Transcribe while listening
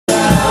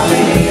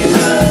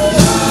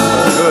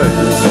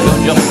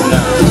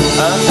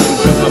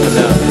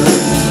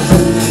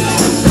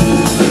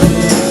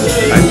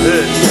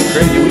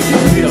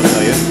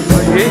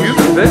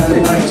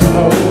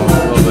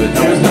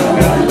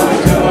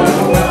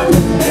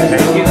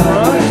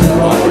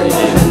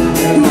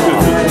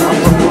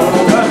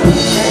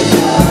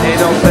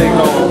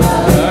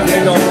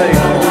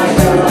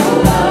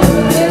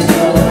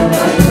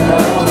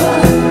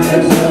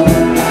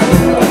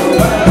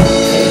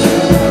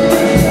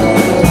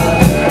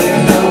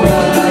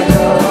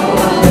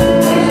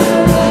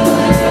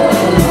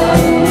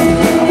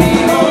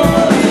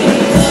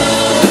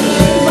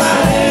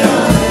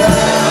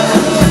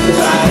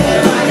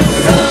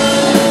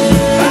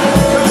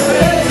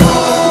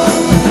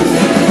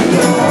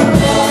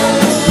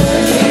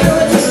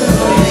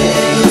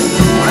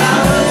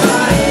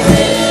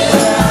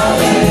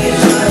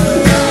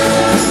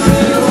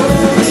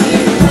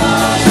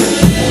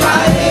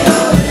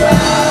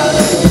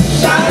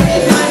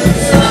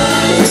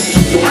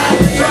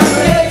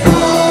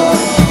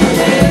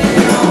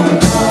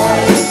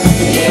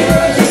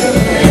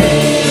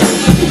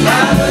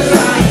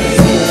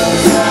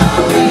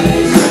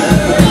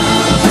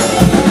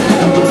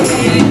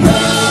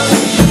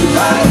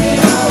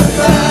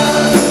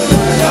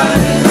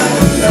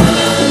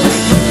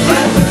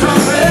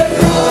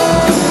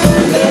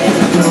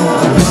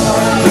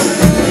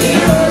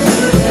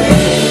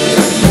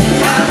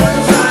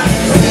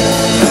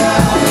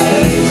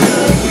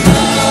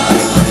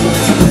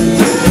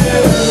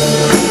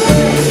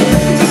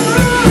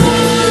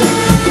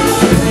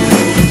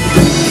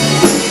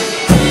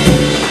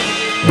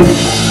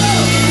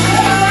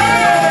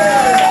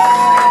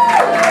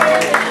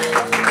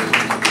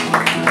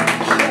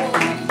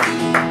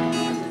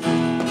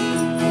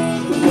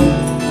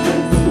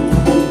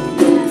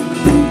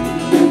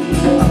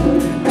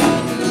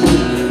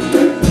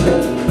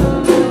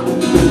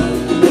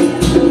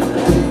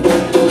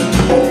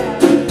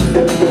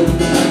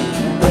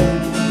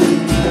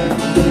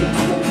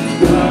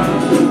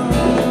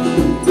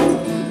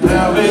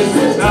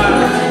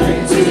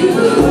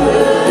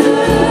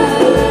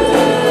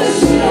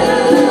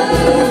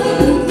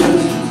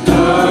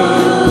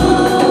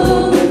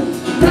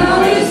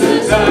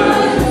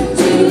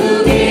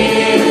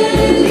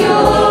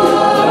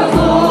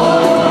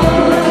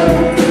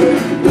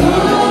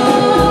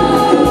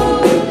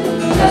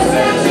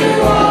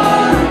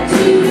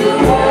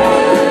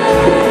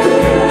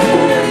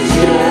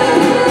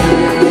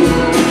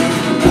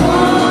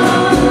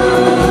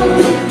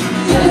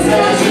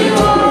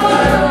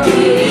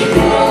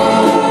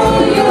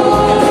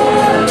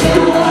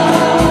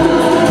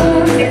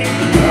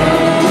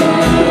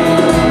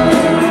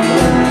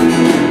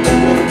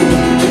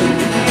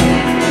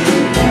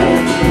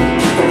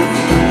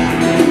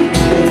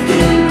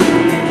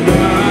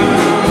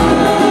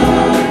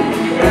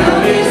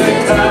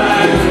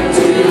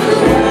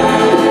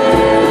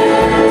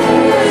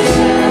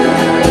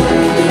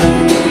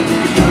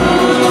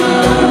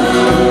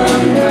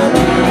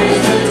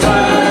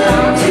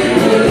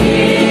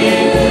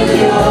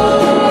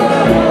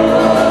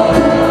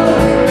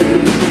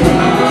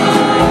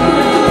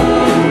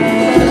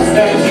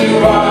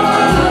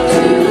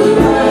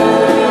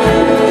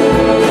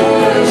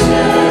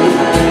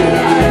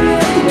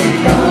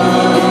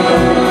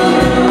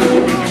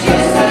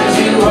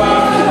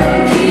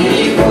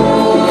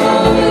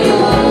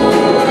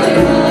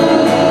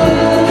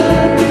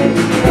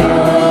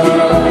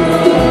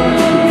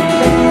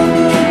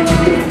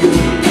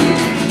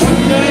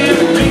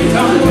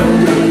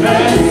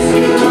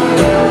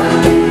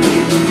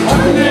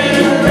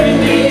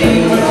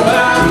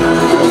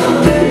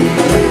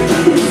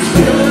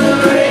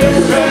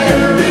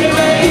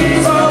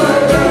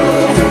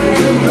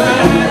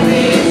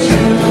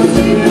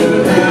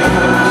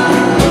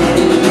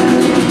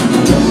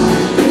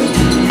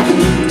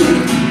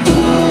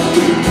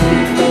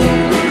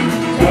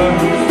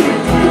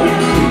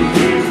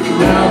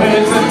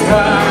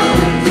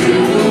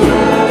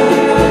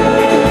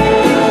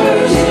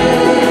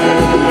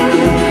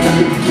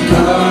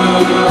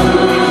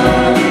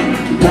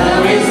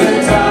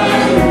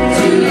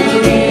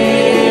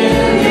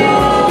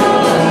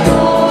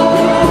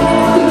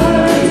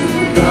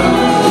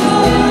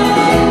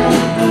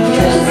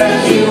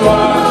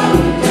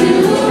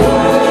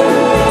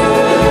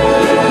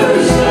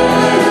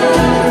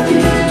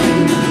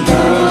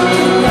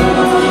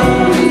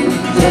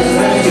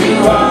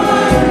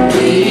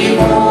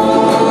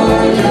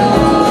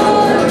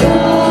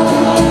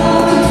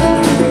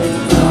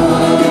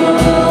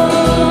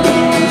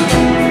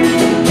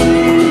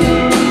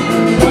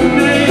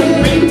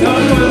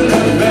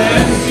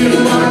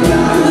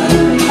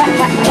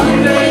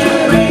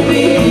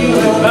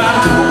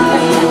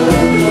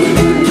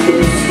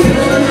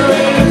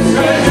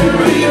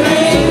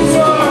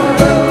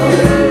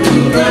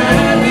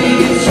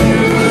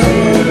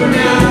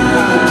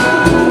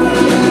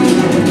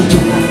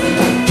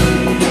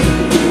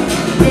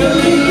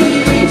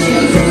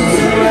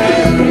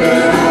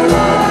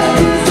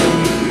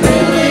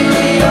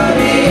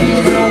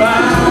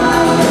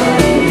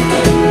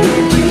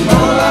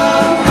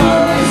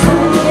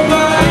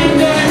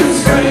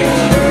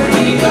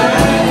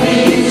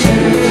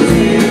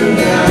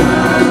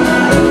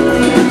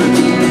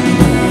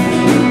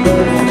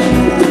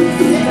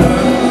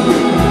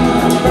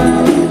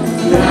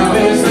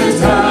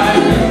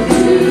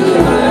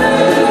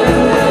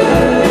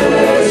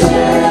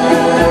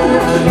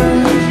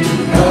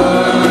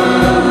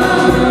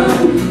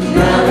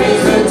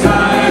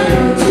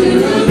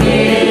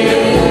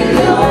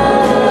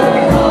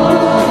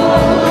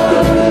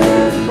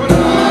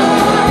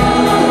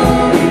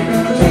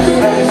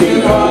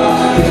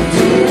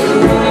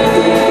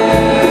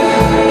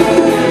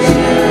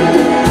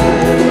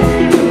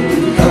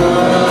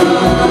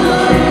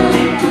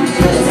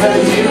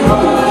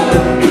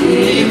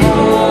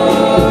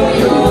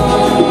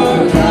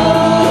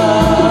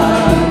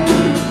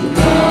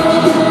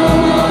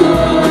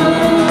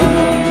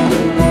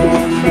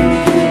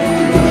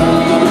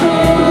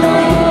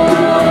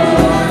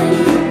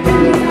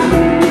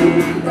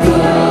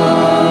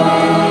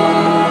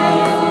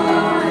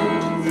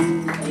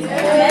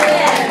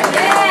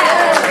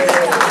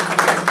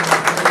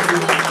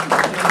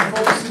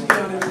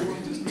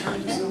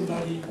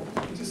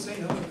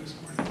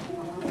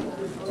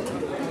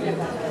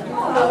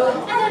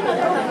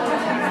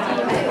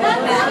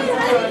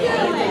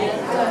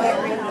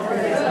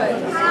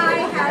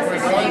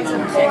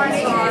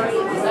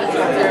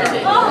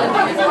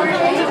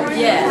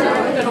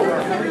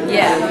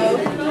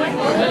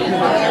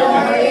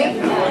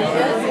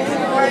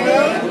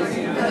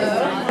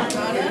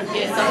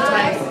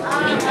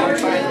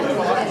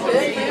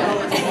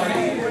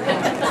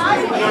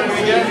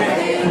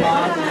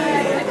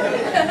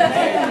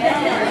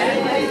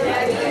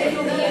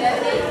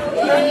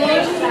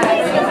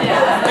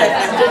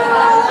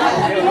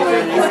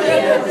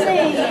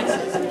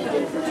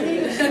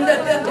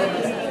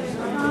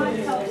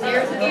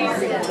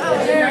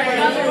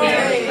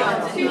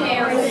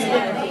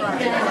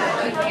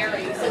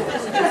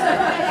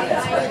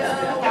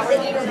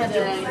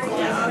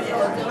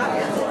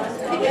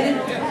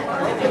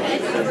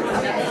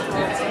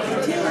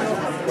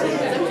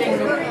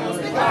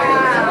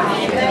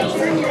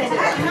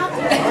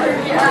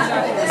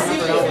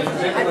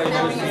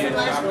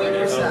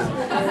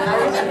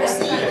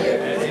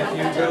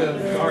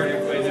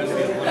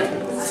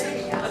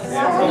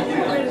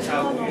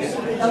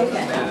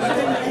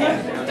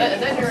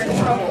Then you're in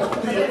trouble.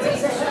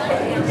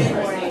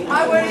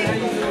 Hi, Woody.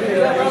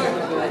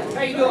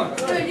 How you doing?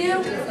 Good, you?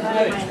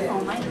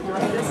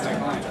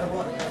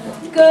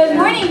 Good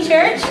morning,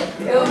 church.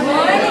 Good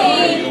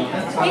morning.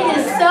 It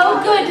is so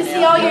good to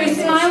see all your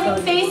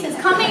smiling faces.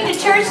 Coming to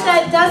church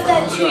that does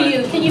that to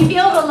you. Can you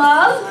feel the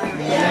love?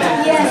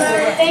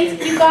 Yes.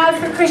 Thank you, God,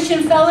 for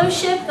Christian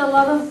fellowship, the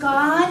love of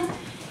God.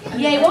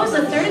 Yay. What was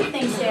the third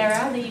thing,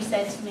 Sarah, that you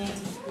said to me?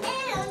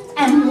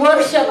 And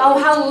worship. Oh,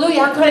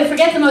 hallelujah. How could I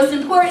forget the most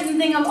important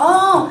thing of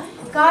all?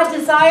 God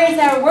desires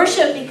our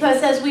worship,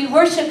 because as we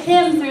worship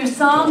Him through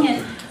song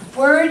and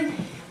word,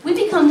 we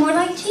become more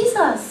like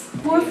Jesus,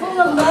 more full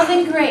of love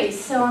and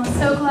grace. So I'm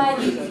so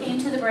glad you came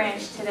to the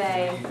branch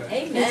today.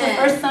 Amen. It's the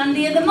first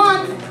Sunday of the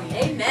month.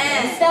 Amen.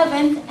 The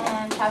 7th,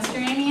 and Pastor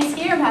Amy is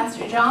here.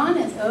 Pastor John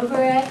is over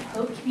at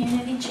Hope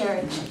Community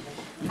Church.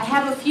 I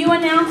have a few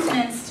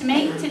announcements to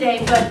make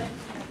today, but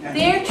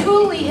there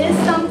truly is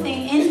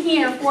something in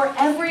here for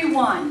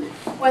everyone.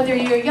 Whether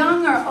you're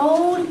young or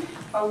old,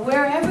 or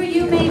wherever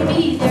you may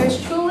be,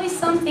 there's truly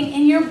something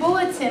in your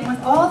bulletin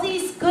with all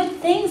these good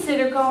things that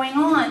are going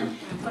on.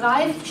 But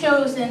I've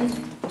chosen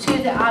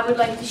two that I would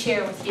like to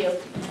share with you.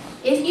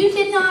 If you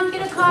did not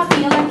get a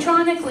copy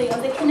electronically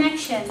of the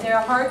Connection, there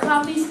are hard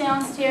copies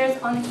downstairs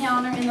on the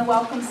counter in the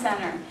Welcome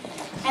Center.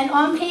 And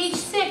on page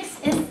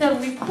 6 is the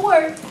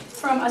report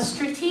from a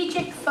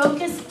strategic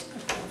focus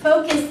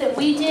that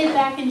we did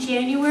back in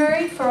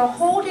January. For a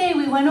whole day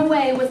we went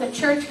away with a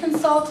church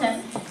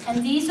consultant,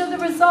 and these are the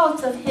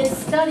results of his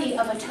study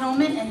of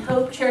Atonement and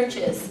Hope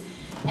churches.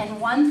 And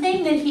one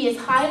thing that he is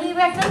highly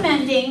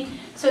recommending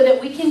so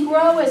that we can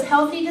grow as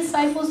healthy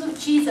disciples of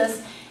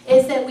Jesus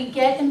is that we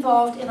get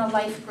involved in a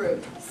life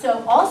group.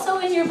 So also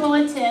in your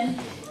bulletin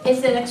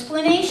is an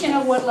explanation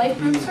of what life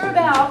groups are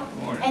about.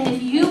 And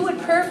if you would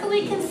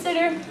prayerfully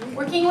consider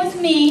working with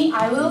me,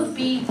 I will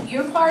be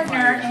your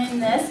partner in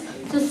this,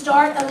 to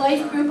start a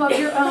life group of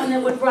your own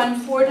that would run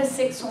 4 to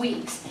 6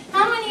 weeks.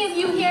 How many of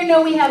you here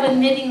know we have a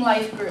knitting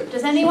life group?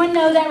 Does anyone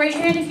know that? Raise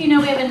your hand if you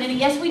know we have a knitting.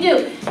 Yes, we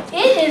do.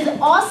 It is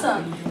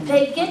awesome.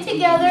 They get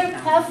together,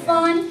 have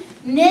fun,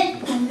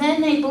 knit, and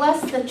then they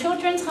bless the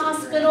Children's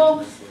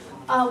Hospital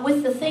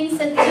with the things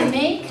that they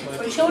make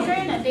for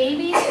children and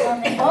babies.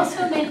 And they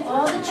also make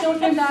all the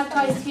children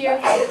baptized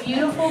here a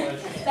beautiful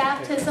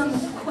baptism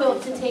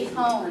quilt to take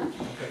home.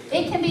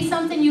 It can be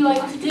something you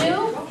like to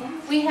do.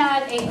 We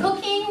had a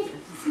cooking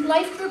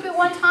life group at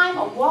one time,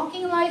 a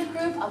walking life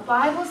group, a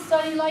Bible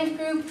study life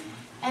group,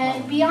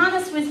 and be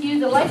honest with you,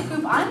 the life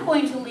group I'm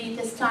going to lead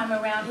this time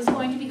around is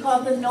going to be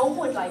called the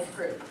Knollwood Life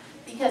Group,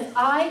 because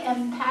I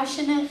am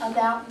passionate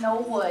about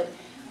Knollwood,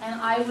 and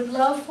I would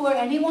love for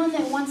anyone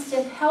that wants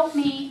to help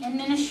me in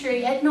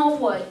ministry at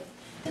Knollwood.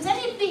 Does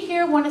anybody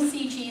here want to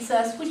see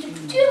Jesus? Do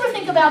you ever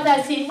think about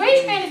that scene?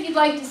 Raise your hand if you'd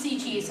like to see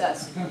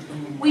Jesus.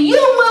 Well,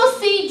 you will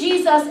see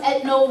Jesus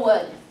at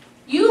Knollwood.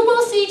 You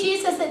will see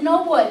Jesus at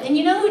Knollwood. And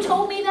you know who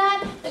told me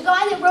that? The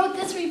guy that wrote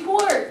this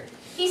report.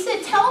 He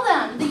said, tell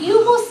them that you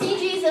will see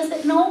Jesus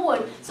at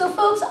Knollwood. So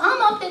folks,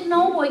 I'm up at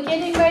Knollwood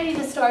getting ready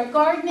to start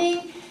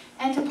gardening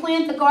and to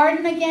plant the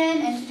garden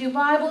again and to do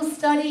Bible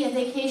study and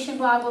vacation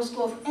Bible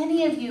school. If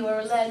any of you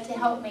are led to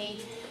help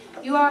me,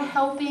 you are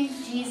helping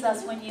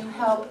Jesus when you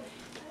help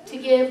to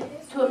give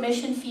to a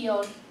mission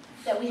field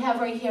that we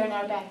have right here in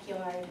our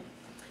backyard.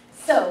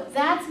 So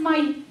that's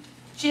my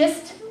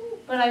gist.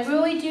 But I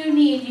really do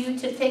need you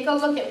to take a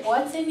look at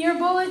what's in your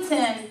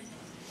bulletin.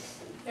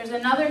 There's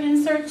another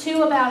insert,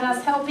 too, about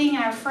us helping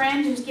our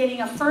friend who's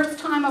getting a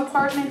first-time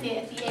apartment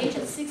at the age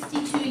of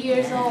 62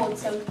 years old.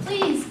 So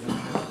please,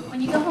 when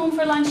you go home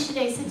for lunch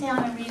today, sit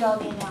down and read all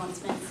the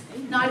announcements.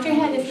 Nod your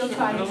head if you'll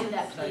try to do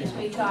that, please.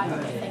 We try.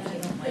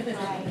 Thank you.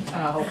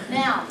 All right.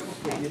 Now,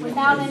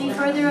 without any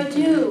further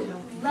ado,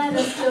 let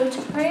us go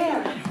to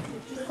prayer.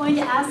 We're going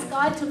to ask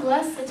God to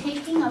bless the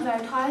taking of our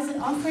tithes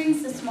and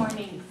offerings this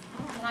morning.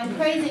 And I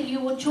pray that you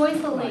will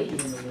joyfully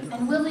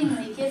and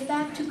willingly give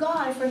back to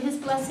God for His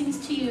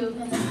blessings to you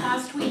in this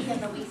past week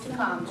and the week to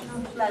come.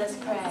 Let us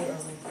pray.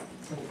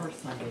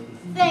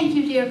 Thank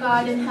you, dear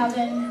God in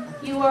heaven.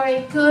 You are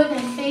a good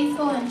and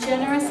faithful and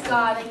generous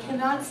God. I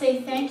cannot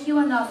say thank you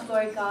enough,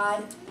 Lord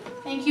God.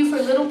 Thank you for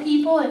little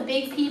people and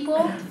big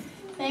people.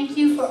 Thank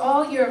you for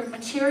all your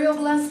material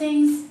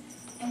blessings.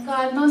 And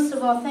God, most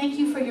of all, thank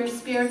you for your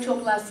spiritual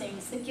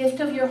blessings, the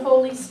gift of your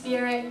Holy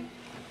Spirit.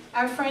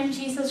 Our friend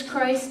Jesus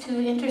Christ, who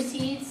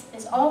intercedes,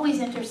 is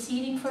always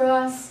interceding for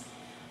us.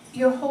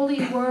 Your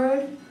holy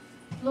word,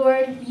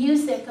 Lord,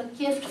 music, a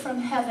gift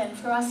from heaven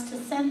for us to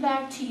send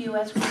back to you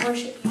as we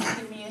worship you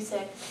through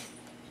music.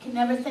 We can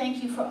never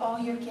thank you for all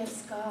your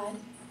gifts, God.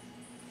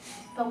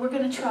 But we're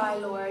going to try,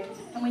 Lord.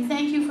 And we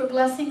thank you for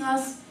blessing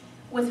us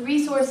with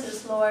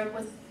resources, Lord,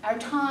 with our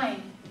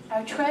time,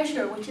 our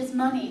treasure, which is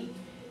money.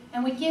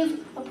 And we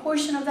give a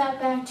portion of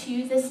that back to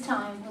you this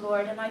time,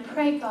 Lord. And I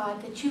pray,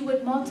 God, that you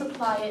would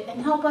multiply it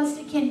and help us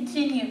to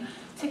continue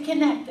to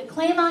connect the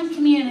Claymont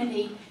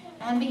community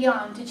and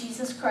beyond to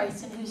Jesus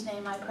Christ, in whose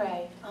name I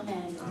pray.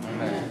 Amen.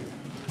 Amen.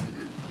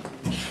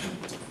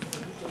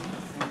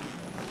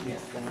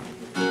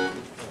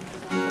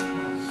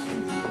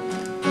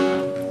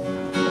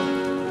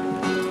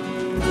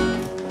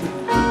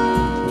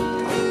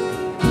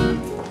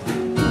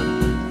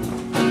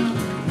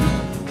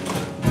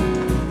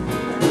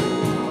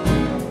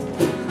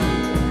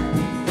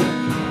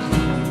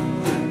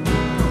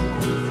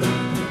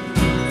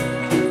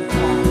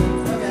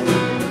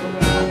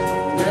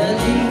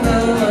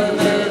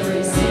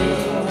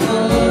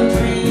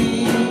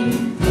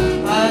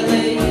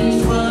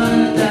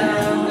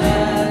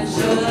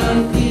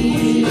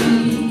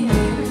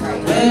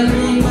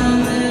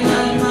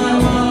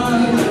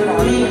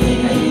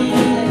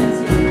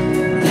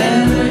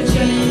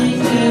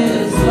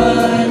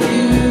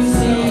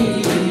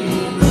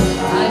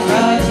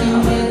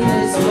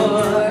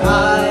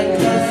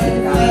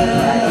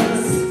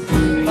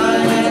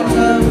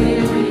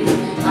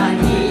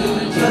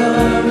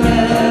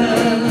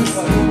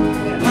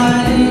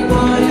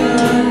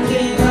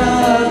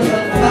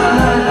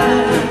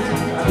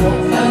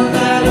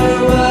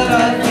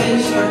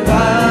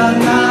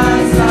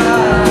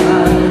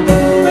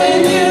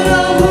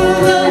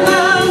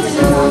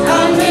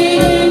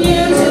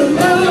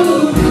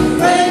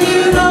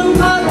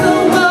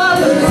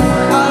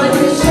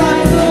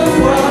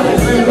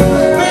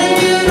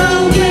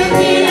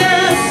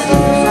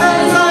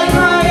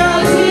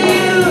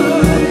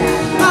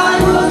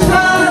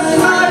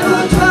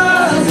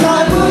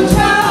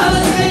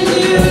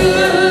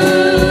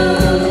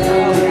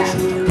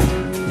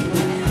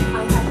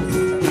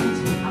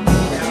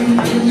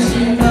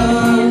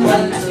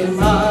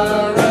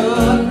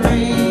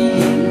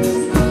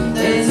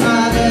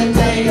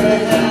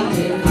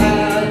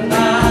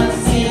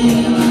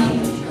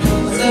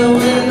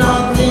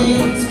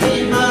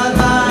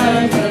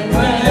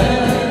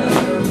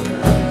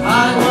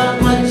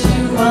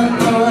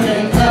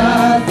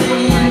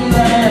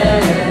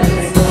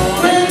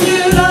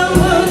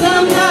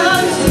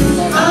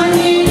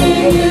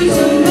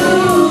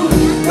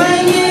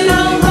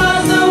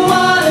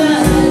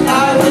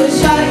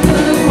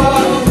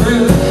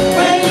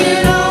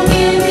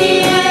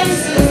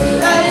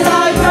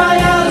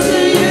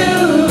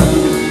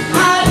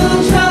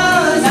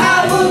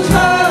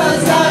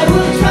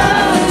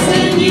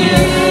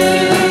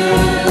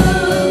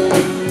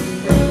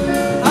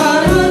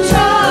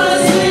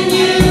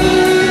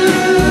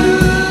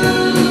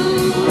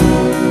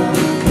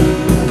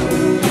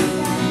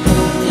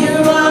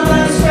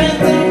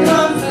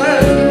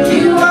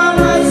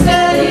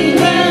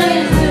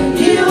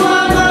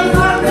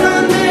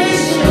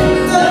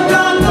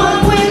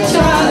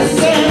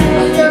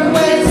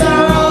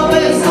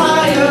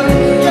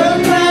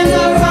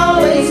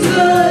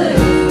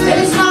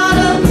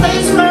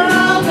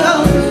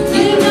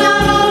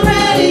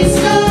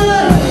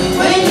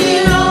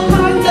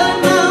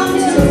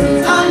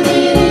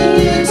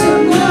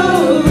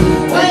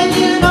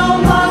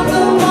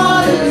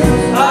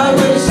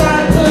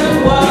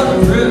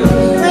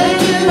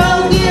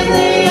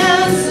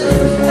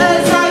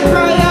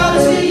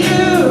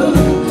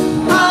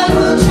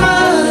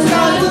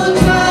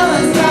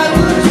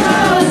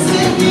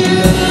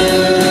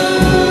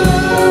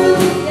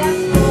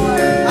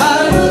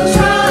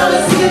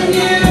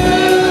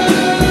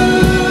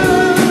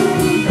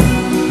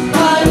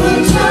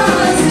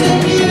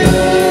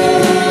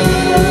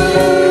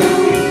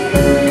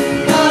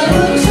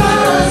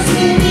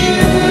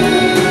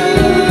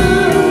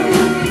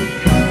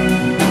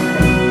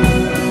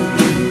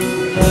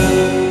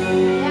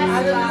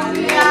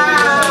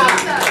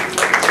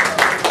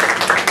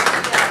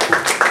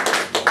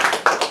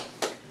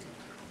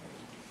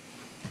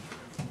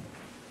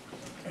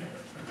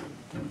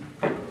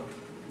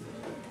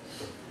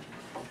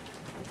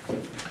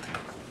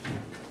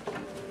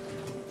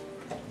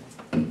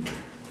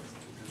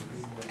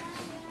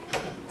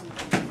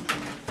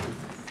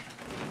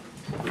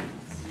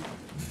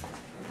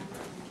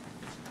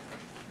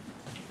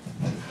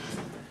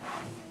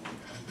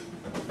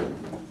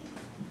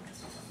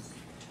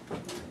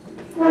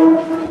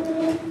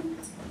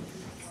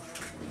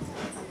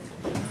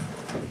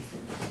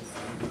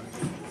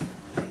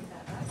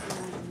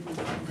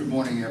 Good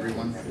morning,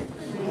 everyone.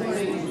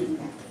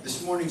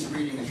 This morning's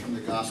reading is from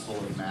the Gospel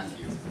of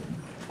Matthew.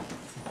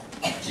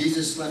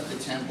 Jesus left the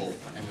temple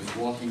and was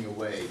walking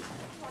away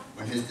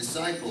when his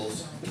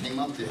disciples came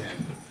up to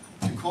him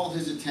to call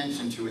his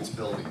attention to its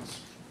buildings.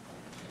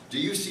 "Do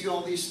you see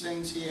all these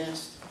things?" he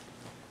asked.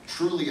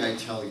 "Truly I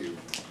tell you,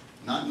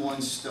 not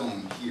one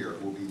stone here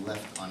will be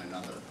left on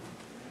another.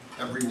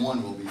 Every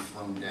one will be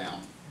thrown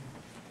down."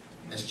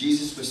 As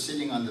Jesus was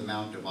sitting on the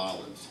Mount of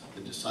Olives,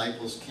 the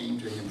disciples came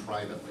to him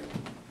privately.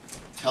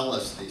 "Tell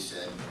us," they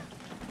said,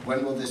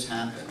 "when will this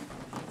happen?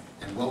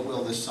 And what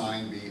will the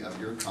sign be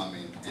of your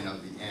coming and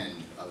of the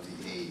end of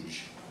the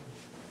age?"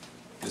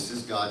 This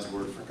is God's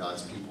word for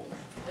God's people.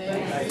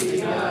 Thanks be to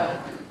God.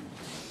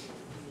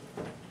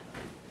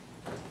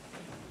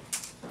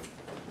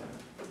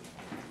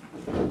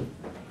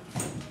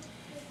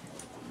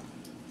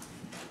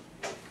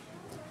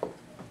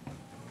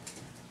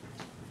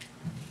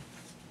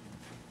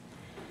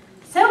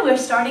 So we're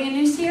starting a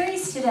new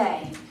series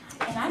today.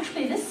 And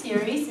actually this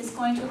series is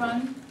going to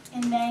run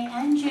in May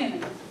and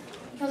June.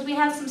 Because we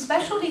have some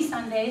specialty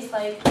Sundays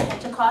like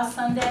Pentecost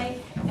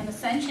Sunday and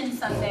Ascension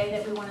Sunday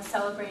that we want to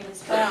celebrate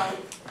as well.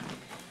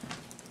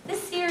 This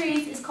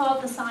series is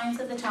called The Signs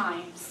of the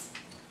Times.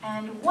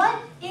 And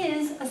what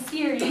is a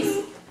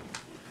series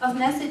of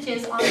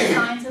messages on the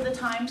signs of the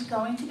times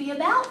going to be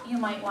about, you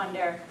might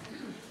wonder?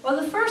 Well,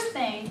 the first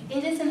thing,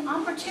 it is an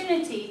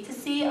opportunity to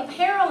see a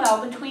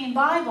parallel between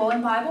Bible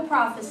and Bible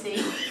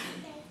prophecy,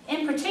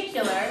 in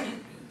particular,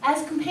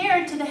 as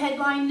compared to the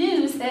headline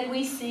news that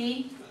we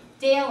see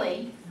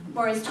daily,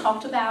 or is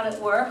talked about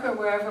at work or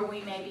wherever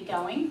we may be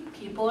going.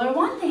 People are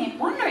wondering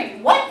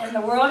what in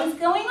the world is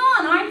going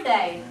on, aren't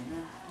they?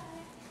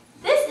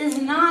 This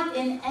is not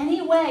in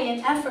any way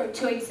an effort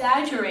to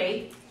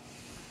exaggerate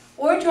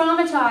or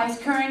dramatize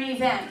current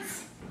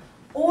events,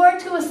 or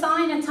to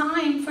assign a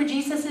time for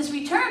Jesus'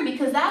 return,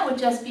 because that would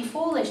just be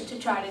foolish to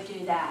try to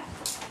do that.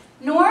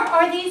 Nor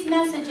are these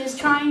messages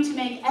trying to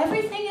make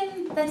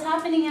everything that's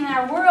happening in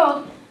our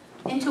world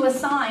into a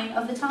sign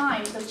of the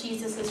times of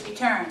Jesus'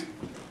 return.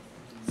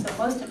 So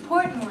most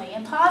importantly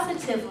and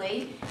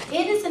positively,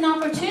 it is an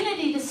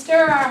opportunity to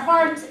stir our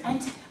hearts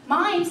and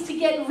minds to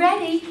get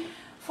ready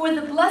for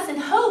the blessed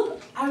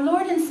hope our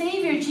Lord and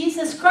Savior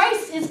Jesus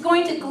Christ is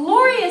going to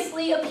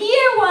gloriously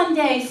appear one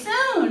day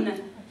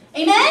soon.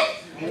 Amen?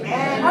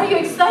 Amen. Are you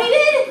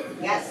excited?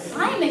 Yes.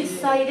 I'm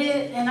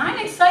excited, and I'm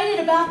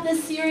excited about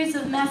this series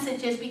of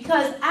messages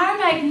because our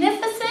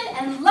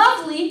magnificent and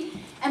lovely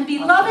and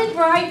beloved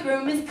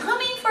bridegroom is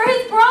coming for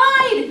his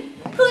bride.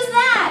 Who's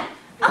that?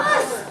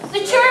 Us, the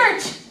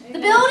church. The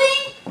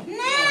building?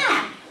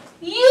 Nah.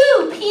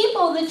 You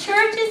people, the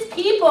church is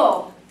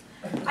people.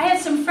 I have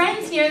some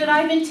friends here that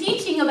I've been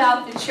teaching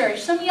about the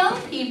church, some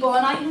young people,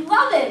 and I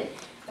love it.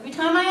 Every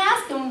time I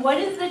ask them, what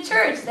is the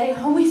church? They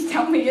always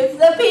tell me it's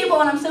the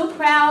people, and I'm so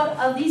proud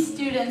of these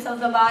students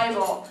of the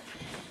Bible.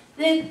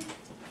 The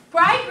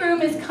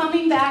bridegroom is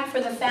coming back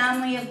for the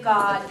family of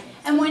God.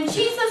 And when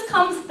Jesus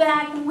comes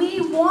back,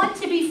 we want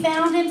to be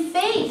found in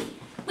faith.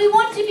 We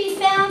want to be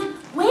found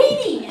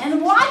waiting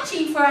and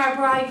watching for our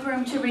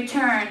bridegroom to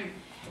return.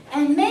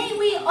 And may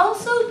we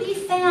also be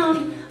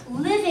found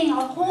living a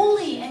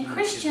holy and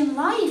Christian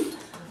life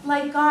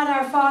like God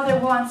our Father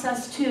wants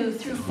us to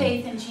through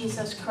faith in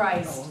Jesus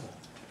Christ.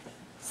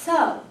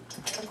 So,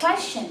 the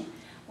question,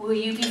 will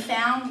you be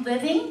found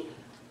living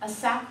a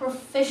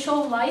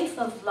sacrificial life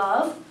of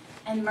love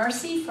and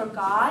mercy for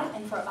God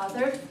and for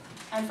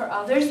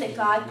others that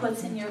God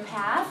puts in your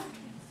path?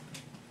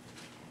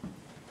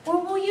 Or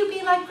will you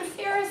be like the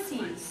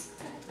Pharisees,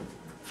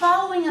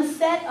 following a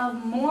set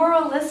of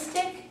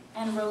moralistic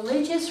and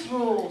religious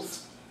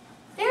rules?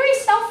 Very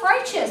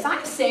self-righteous.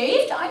 I'm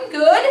saved. I'm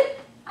good.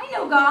 I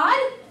know God.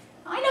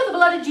 I know the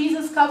blood of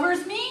Jesus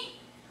covers me.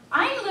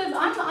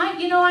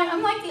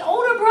 I'm like the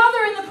older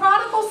brother in the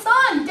prodigal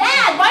son.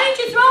 Dad, why didn't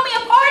you throw me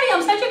a party?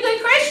 I'm such a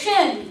good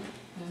Christian.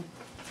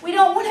 We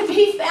don't want to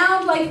be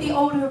found like the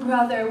older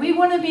brother. We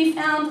want to be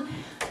found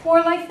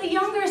more like the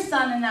younger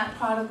son in that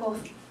prodigal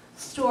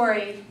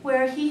story,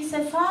 where he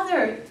said,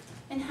 Father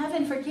in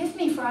heaven, forgive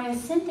me, for I have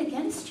sinned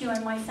against you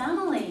and my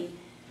family.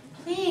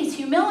 Please,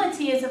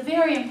 humility is a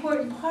very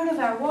important part of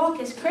our walk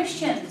as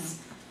Christians.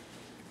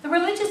 The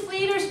religious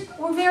leaders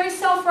were very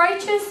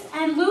self-righteous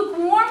and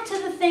lukewarm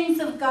to the things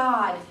of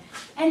God.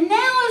 And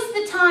now is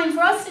the time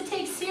for us to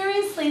take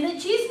seriously that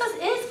Jesus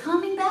is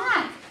coming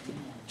back,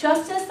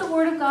 just as the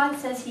Word of God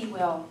says He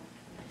will.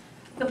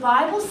 The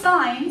Bible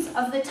signs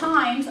of the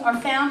times are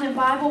found in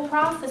Bible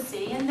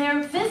prophecy, and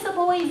they're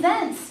visible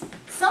events,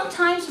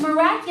 sometimes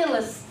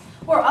miraculous,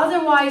 or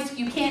otherwise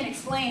you can't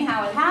explain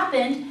how it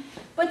happened.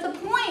 But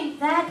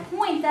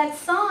that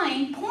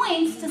sign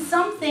points to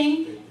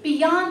something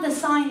beyond the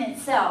sign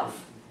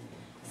itself.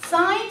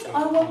 Signs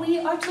are what we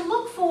are to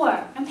look for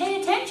and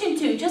pay attention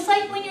to, just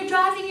like when you're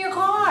driving your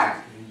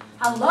car.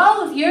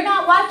 Hello, if you're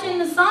not watching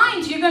the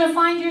signs, you're going to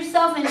find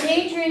yourself in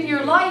danger in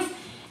your life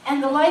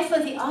and the life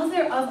of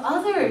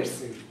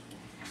others.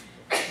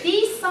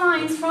 These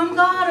signs from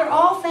God are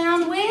all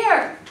found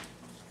where?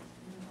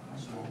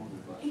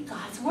 In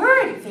God's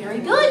Word. Very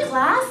good,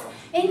 class.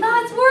 In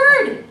God's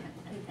Word.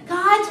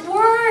 God's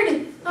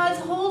Word. God's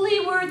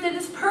holy Word that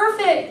is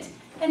perfect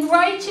and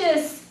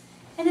righteous.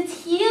 And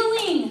it's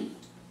healing.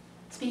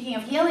 Speaking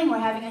of healing, we're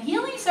having a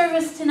healing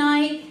service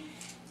tonight.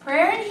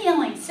 Prayer and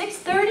healing,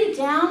 6:30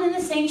 down in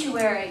the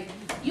sanctuary.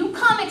 You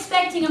come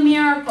expecting a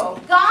miracle.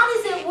 God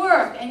is at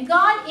work, and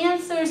God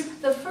answers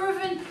the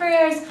fervent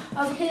prayers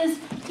of His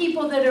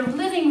people that are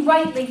living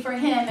rightly for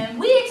Him. And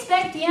we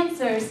expect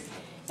answers.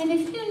 And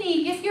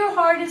if your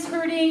heart is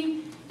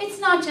hurting, it's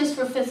not just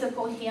for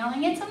physical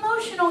healing, it's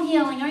emotional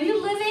healing. Are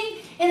you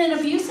living in an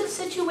abusive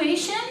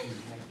situation?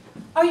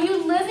 Are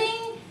you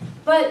living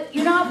but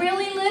you're not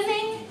really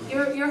living,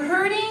 you're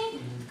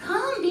hurting,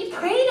 come, be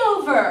prayed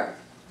over.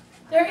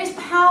 There is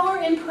power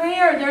in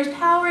prayer. There's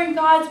power in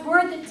God's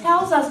word that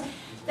tells us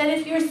that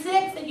if you're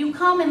sick, that you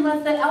come and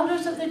let the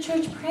elders of the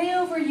church pray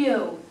over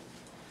you.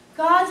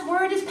 God's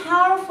word is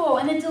powerful,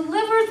 and it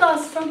delivers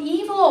us from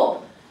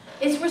evil.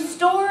 It's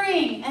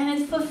restoring, and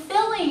it's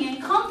fulfilling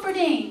and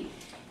comforting.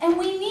 And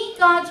we need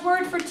God's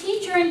word for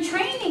teacher and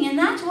training, and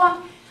that's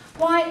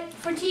why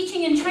for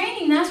teaching and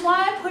training, that's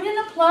why I put in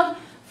a plug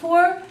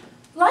for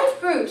life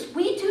groups.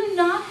 We do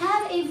not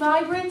have a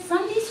vibrant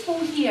Sunday school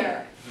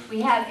here.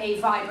 We have a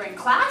vibrant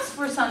class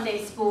for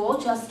Sunday school,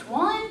 just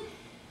one.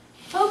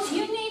 Folks,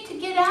 you need to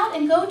get out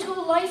and go to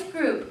a life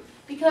group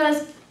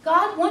because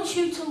God wants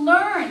you to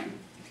learn.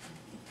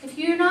 If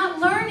you're not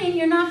learning,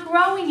 you're not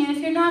growing. And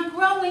if you're not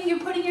growing, you're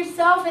putting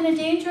yourself in a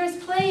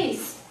dangerous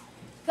place.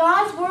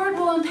 God's word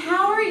will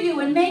empower you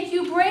and make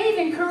you brave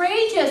and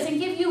courageous and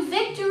give you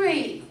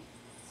victory.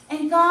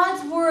 And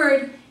God's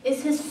word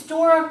is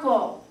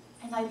historical.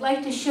 And I'd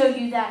like to show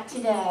you that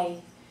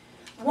today.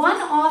 One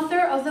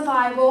author of the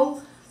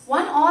Bible,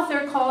 one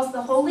author calls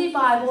the Holy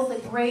Bible the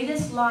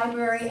greatest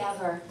library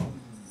ever.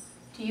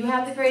 Do you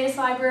have the greatest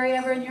library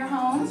ever in your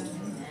home?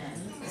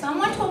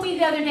 Someone told me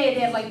the other day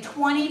they have like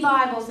 20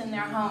 Bibles in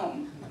their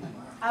home.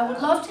 I would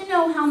love to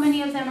know how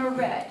many of them are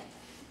read.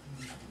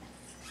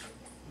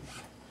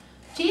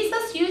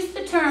 Jesus used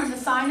the term the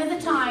sign of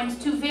the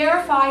times to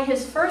verify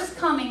his first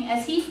coming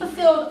as he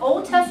fulfilled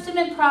Old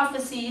Testament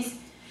prophecies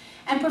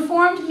and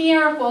performed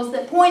miracles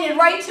that pointed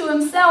right to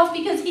himself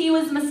because he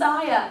was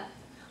Messiah.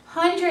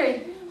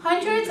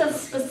 Hundreds of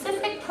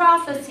specific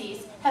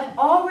prophecies have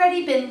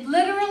already been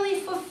literally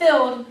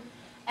fulfilled,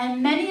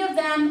 and many of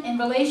them in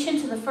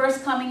relation to the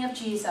first coming of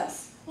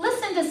Jesus.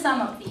 Listen to some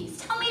of these.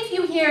 Tell me if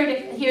you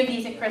hear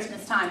these at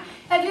Christmas time.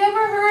 Have you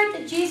ever heard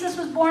that Jesus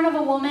was born of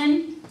a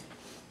woman?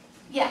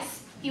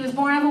 Yes, he was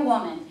born of a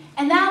woman.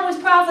 And that was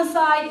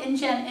prophesied in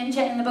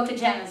the book of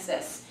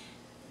Genesis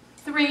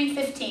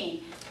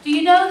 3:15. Do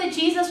you know that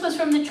Jesus was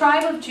from the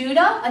tribe of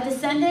Judah, a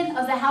descendant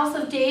of the house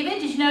of David?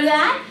 Did you know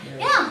that?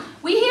 Yeah.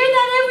 We hear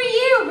that every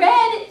year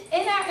read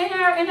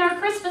in our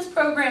Christmas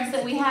programs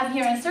that we have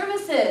here in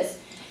services.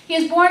 He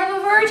was born of a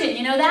virgin.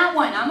 You know that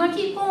one. I'm going to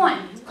keep going.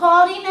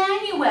 Called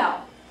Emmanuel,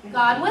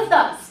 God with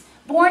us.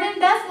 Born in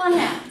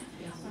Bethlehem.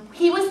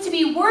 He was to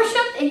be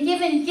worshipped and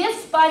given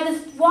gifts by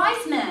the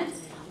wise men.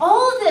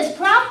 All of this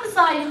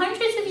prophesied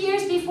hundreds of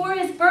years before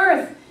his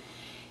birth.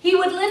 He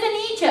would live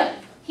in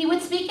Egypt. He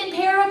would speak in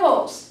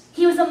parables.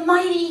 He was a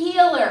mighty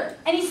healer.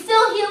 And he's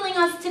still healing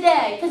us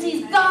today because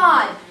he's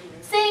God.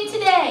 Same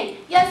today,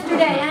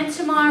 yesterday, and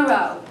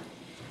tomorrow.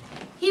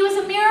 He was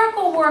a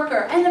miracle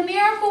worker. And the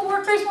miracle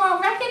workers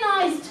weren't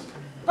recognized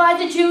by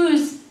the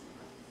Jews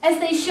as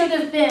they should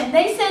have been.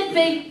 They said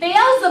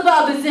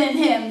Beelzebub is in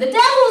him. The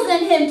devil's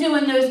in him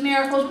doing those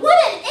miracles. What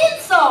an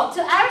insult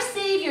to our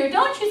Savior,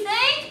 don't you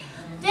think?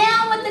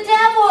 Down with the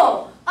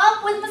devil.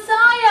 Up with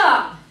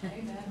Messiah.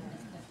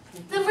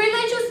 The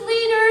religious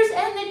leaders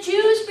and the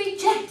Jews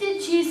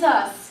rejected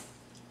Jesus.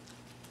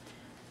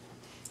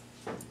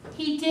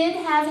 He did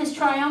have his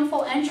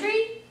triumphal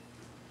entry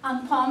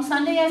on Palm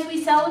Sunday as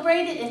we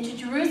celebrated into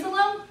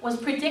Jerusalem, was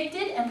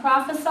predicted and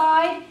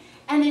prophesied.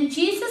 And in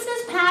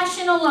Jesus'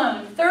 passion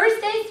alone,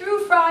 Thursday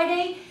through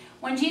Friday,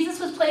 when Jesus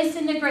was placed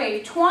in the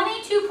grave,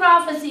 22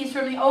 prophecies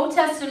from the Old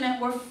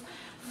Testament were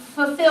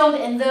fulfilled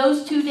in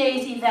those 2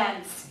 days'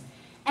 events.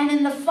 And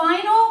in the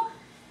final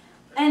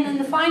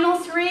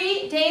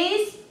 3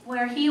 days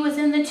where he was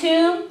in the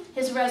tomb,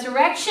 his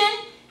resurrection,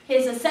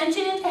 his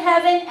ascension into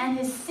heaven, and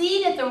his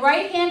seat at the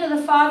right hand of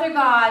the Father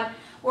God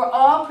were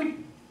all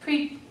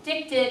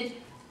predicted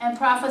and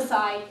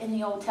prophesied in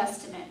the Old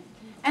Testament.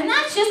 And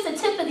that's just the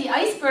tip of the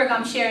iceberg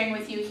I'm sharing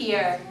with you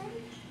here.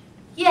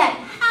 Yet,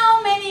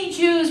 how many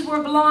Jews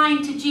were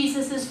blind to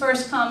Jesus'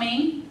 first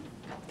coming?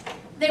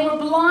 They were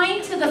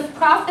blind to the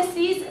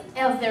prophecies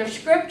of their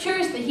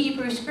scriptures, the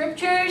Hebrew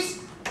scriptures.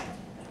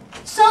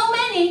 So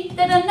many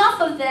that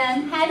enough of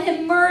them had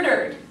him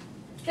murdered.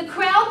 The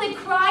crowd that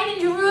cried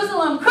in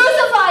Jerusalem,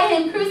 "Crucify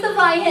him,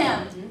 crucify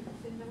him."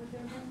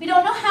 We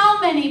don't know how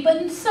many,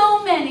 but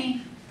so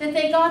many that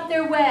they got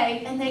their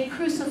way and they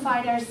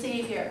crucified our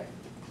Savior.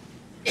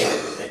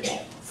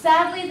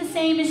 Sadly, the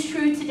same is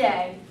true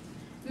today.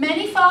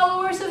 Many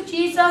followers of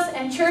Jesus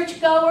and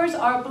churchgoers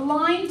are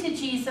blind to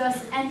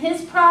Jesus and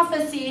his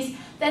prophecies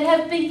that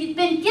have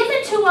been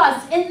given to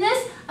us in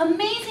this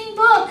amazing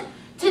book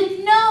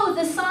to know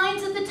the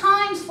signs of the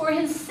times for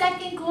his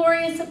second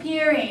glorious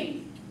appearing.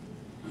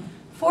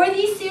 For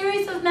these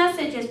series of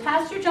messages,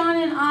 Pastor John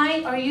and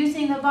I are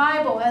using the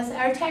Bible as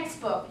our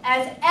textbook,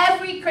 as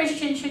every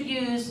Christian should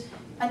use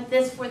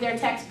this for their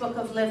textbook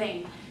of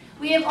living.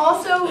 We have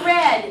also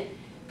read,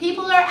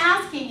 people are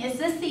asking, is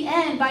this the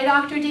end, by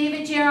Dr.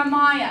 David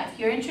Jeremiah. If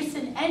you're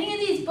interested in any of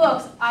these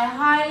books, I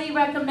highly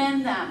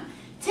recommend them.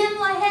 Tim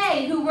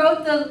LaHaye, who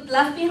wrote the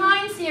Left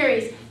Behind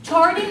series,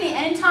 Charting the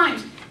End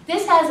Times.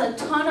 This has a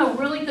ton of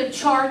really good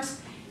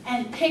charts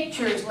and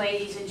pictures,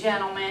 ladies and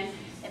gentlemen.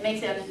 It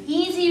makes it an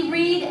easy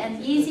read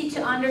and easy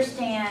to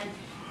understand.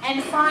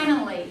 And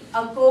finally,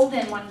 a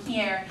golden one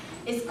here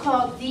is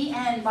called The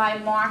End by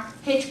Mark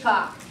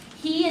Hitchcock.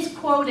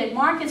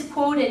 Mark is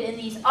quoted in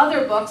these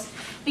other books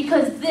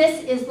because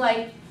this is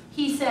like,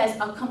 he says,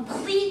 a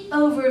complete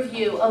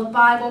overview of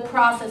Bible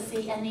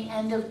prophecy and the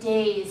end of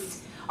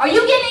days. Are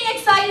you getting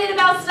excited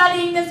about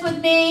studying this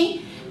with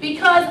me?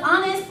 Because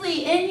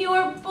honestly, in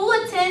your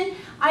bulletin,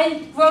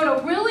 I wrote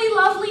a really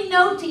lovely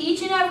note to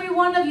each and every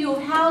one of you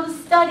of how to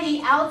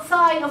study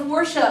outside of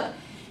worship,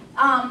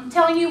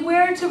 telling you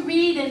where to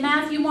read in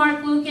Matthew,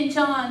 Mark, Luke, and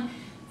John,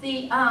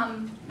 the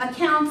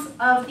accounts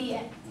of the,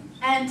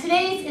 and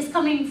today's is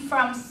coming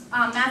from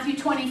Matthew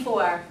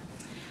 24.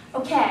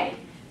 Okay,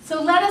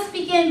 so let us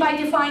begin by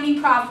defining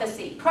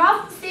prophecy.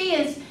 Prophecy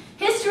is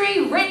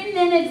history written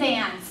in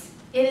advance.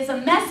 It is a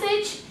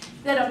message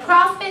that a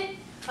prophet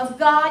of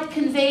God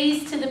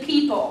conveys to the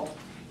people.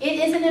 It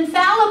is an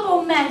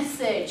infallible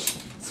message,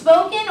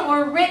 spoken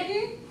or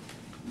written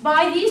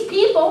by these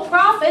people,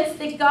 prophets,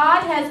 that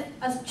God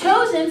has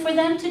chosen for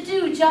them to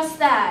do just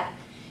that.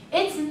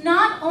 It's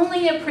not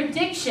only a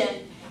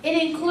prediction, it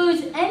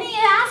includes any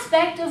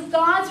aspect of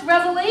God's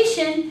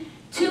revelation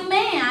to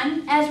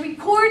man as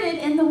recorded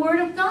in the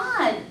Word of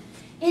God.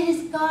 It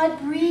is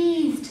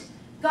God-breathed,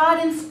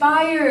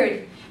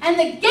 God-inspired, and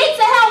the gates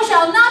of hell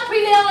shall not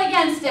prevail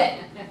against it.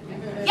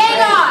 Yea,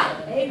 God.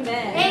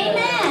 Amen.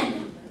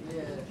 Amen.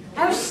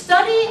 Our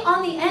study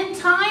on the end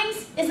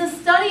times is a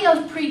study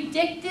of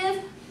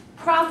predictive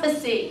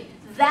prophecy,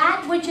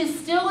 that which is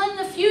still in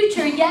the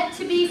future yet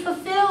to be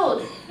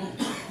fulfilled.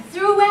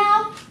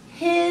 Throughout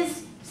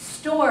his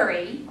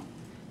story,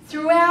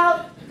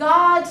 throughout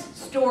God's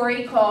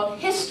story called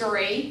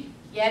history,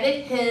 get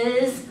it?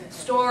 His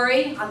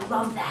story. I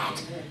love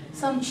that.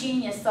 Some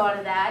genius thought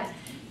of that.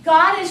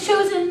 God has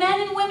chosen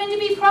men and women to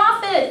be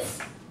prophets.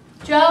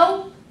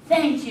 Joe,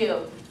 thank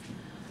you.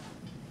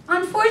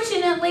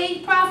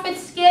 Unfortunately,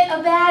 prophets get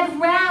a bad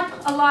rap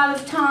a lot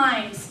of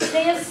times.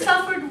 They have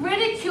suffered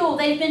ridicule,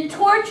 they've been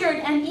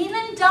tortured, and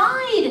even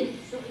died.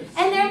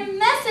 And their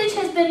message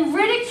has been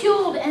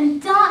ridiculed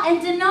and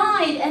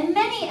denied, and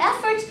many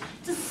efforts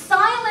to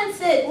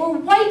silence it or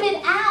wipe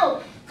it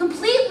out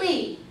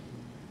completely.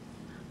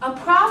 A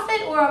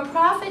prophet or a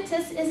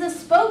prophetess is a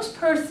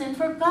spokesperson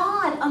for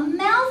God, a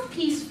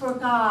mouthpiece for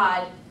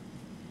God.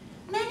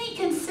 Many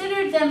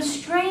considered them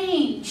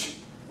strange,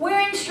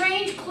 wearing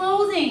strange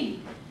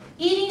clothing,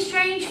 eating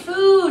strange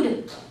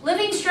food,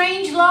 living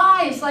strange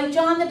lives like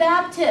John the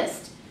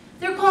Baptist.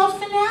 They're called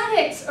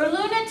fanatics or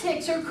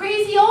lunatics or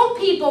crazy old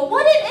people.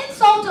 What an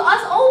insult to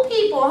us old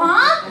people,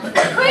 huh?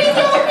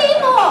 Crazy old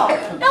people.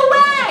 No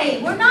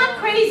way. We're not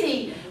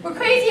crazy. We're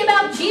crazy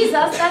about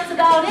Jesus. That's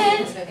about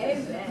it.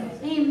 Amen.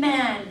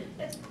 Amen.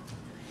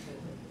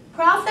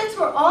 Prophets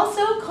were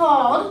also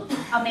called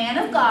a man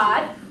of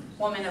God,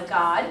 woman of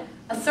God,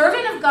 a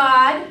servant of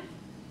God,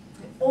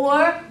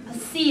 or a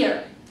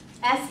seer,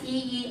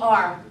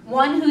 S-E-E-R,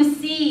 one who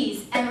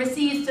sees and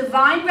receives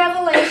divine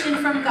revelation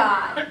from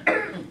God.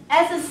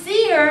 As a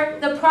seer,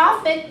 the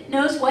prophet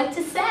knows what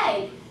to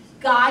say.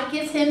 God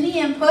gives him the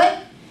input,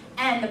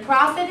 and the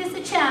prophet is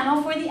the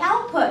channel for the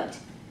output.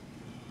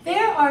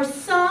 There are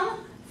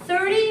some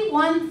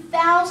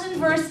 31,000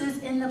 verses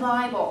in the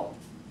Bible,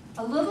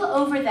 a little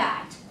over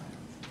that.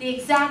 The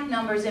exact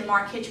numbers in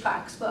Mark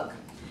Hitchcock's book.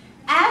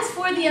 As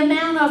for the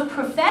amount of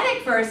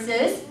prophetic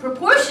verses,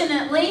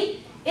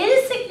 proportionately, it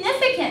is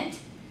significant.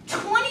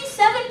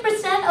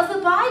 27% of the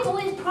Bible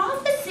is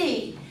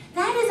prophecy.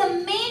 That is a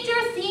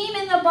major theme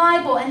in the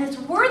Bible, and it's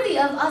worthy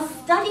of us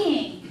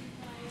studying.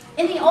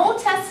 In the Old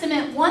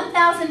Testament,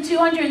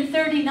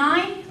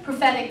 1,239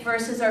 prophetic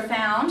verses are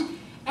found,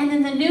 and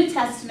in the New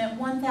Testament,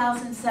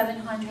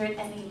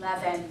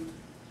 1,711.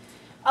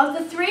 Of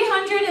the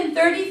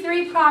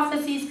 333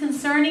 prophecies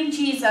concerning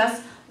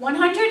Jesus,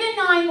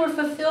 109 were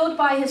fulfilled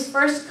by his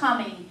first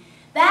coming.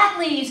 That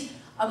leaves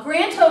a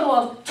grand total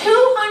of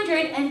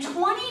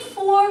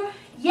 224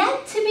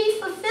 yet to be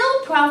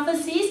fulfilled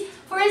prophecies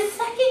for his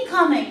second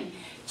coming.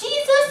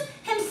 Jesus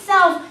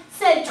himself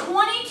said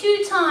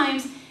 22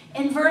 times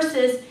in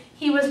verses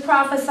he was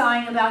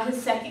prophesying about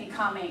his second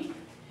coming.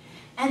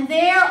 And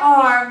there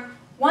are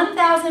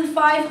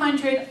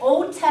 1,500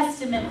 Old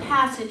Testament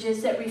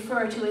passages that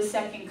refer to his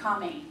second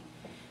coming.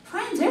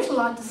 Friends, there's a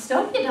lot to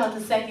study about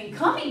the second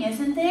coming,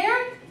 isn't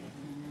there?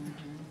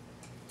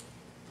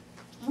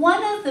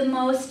 One of the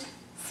most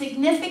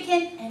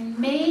significant and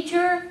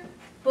major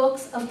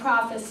books of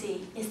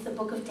prophecy is the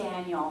book of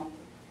Daniel.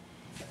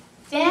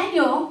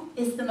 Daniel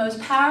is the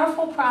most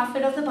powerful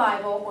prophet of the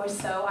Bible, or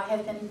so I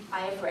have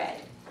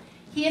read.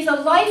 He is a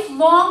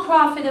lifelong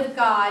prophet of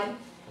God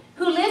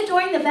who lived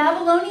during the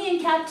Babylonian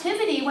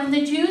captivity when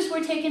the Jews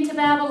were taken to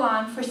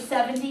Babylon for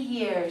 70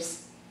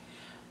 years.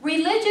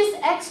 Religious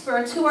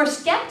experts who are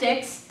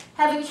skeptics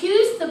have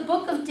accused the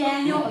book of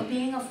Daniel of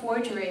being a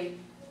forgery.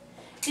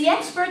 The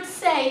experts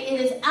say it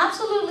is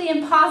absolutely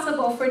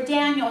impossible for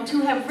Daniel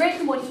to have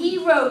written what he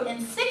wrote in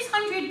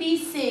 600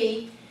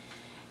 BC,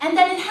 and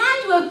that it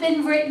had to have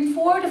been written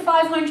 400 to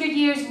 500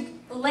 years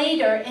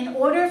later in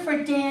order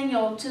for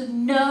Daniel to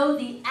know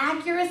the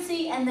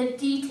accuracy and the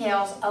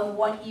details of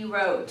what he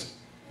wrote.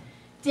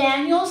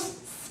 Daniel's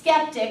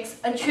skeptics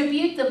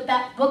attribute the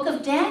book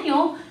of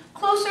Daniel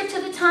closer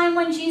to the time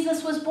when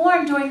Jesus was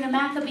born during the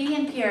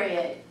Maccabean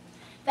period.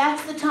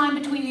 That's the time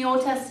between the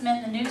Old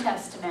Testament and the New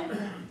Testament.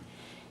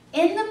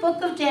 In the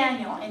book of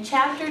Daniel, in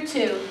chapter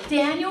 2,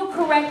 Daniel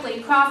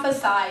correctly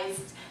prophesied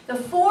the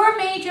 4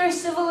 major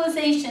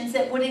civilizations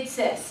that would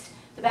exist: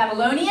 the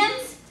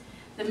Babylonians,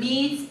 the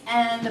Medes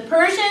and the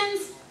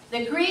Persians,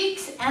 the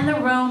Greeks, and the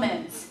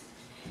Romans.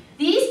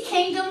 These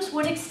kingdoms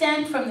would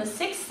extend from the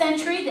 6th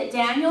century that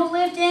Daniel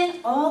lived in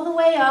all the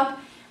way up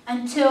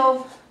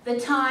until the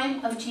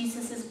time of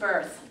Jesus'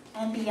 birth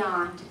and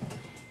beyond.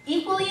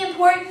 Equally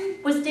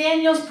important was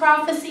Daniel's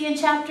prophecy in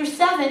chapter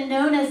 7,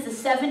 known as the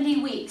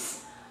 70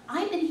 weeks.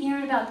 I've been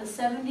hearing about the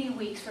 70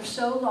 weeks for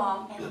so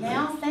long, and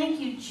now, thank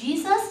you,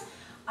 Jesus,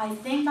 I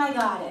think I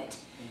got it.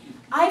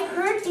 I've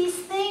heard these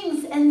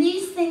things in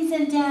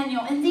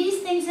Daniel, and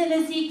these things in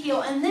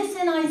Ezekiel, and this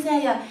in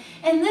Isaiah,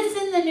 and this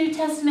in the New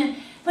Testament,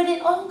 but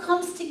it all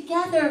comes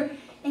together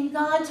in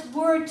God's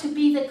Word to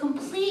be the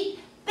complete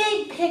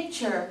big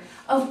picture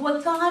of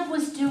what God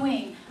was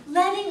doing,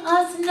 letting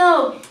us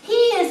know He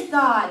is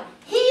God,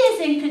 He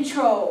is in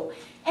control,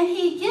 and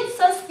He gives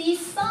us these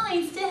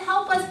signs to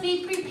help us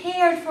be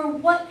prepared for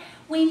what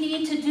we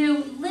need to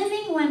do,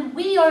 living when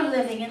we are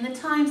living, in the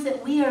times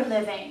that we are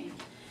living.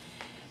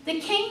 The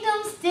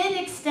kingdoms did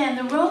extend.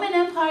 The Roman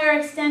Empire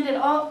extended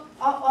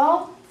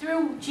all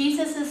through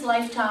Jesus'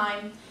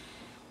 lifetime.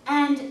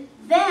 And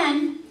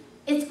then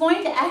it's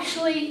going to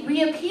actually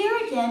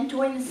reappear again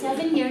during the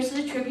 7 years of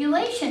the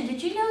tribulation.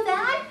 Did you know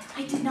that?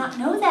 I did not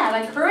know that.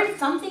 I've heard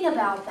something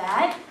about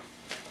that.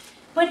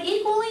 But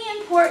equally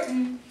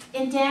important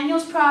in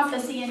Daniel's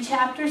prophecy in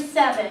chapter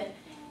 7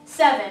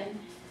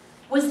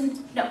 was,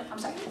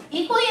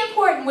 equally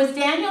important was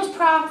Daniel's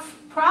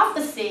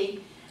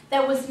prophecy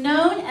that was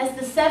known as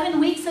the 7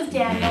 weeks of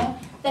Daniel,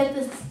 that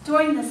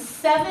during the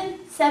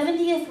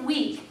 70th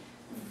week,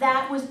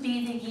 that would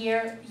be the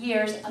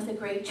years of the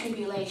Great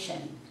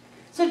Tribulation.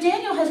 So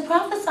Daniel has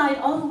prophesied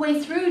all the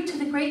way through to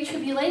the Great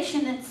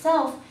Tribulation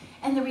itself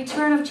and the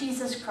return of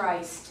Jesus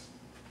Christ.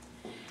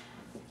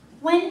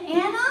 When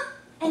Anna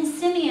and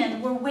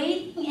Simeon were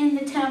waiting in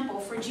the temple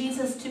for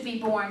Jesus to be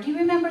born, do you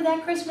remember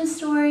that Christmas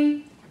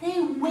story?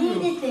 They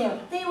waited there.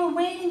 They were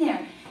waiting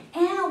there.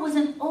 Anna was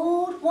an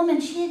old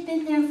woman. She had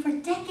been there for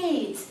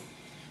decades.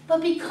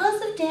 But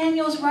because of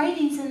Daniel's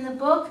writings in the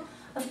book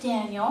of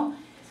Daniel,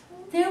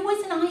 there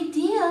was an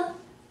idea,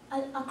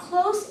 a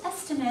close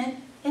estimate,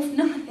 if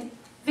not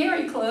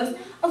very close,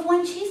 of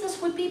when Jesus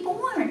would be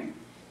born.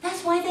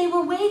 That's why they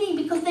were waiting,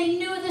 because they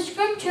knew the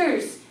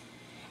scriptures.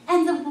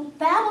 And the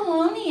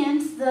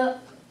Babylonians, the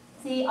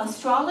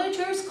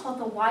astrologers called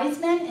the wise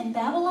men in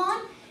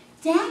Babylon,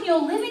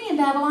 Daniel, living in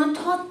Babylon,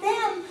 taught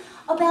them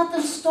about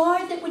the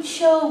star that would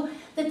show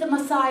that the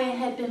Messiah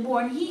had been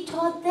born. He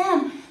taught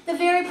them the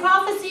very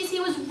prophecies he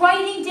was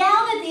writing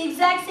down at the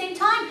exact same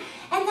time.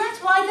 And that's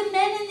why the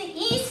men in the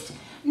East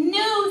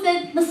knew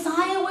that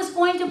Messiah was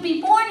going to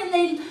be born, and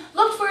they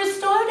looked for a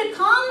star to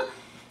come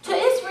to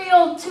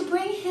Israel to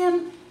bring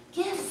him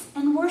gifts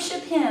and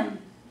worship him.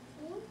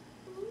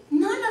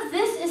 None of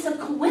this is a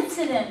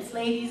coincidence,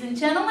 ladies and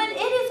gentlemen. It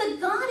is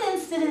a God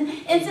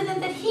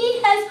incident that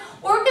He has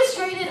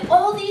orchestrated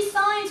all these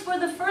signs for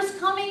the first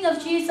coming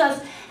of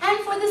Jesus and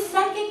for the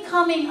second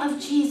coming of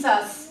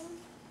Jesus.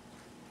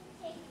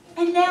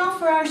 And now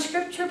for our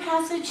scripture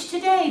passage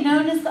today,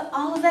 known as the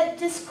Olivet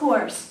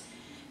Discourse,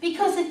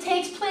 because it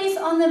takes place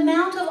on the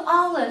Mount of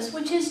Olives,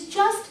 which is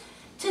just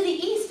to the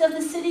east of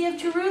the city of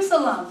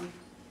Jerusalem.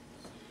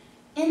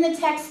 In the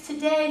text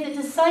today, the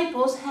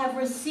disciples have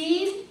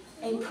received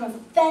a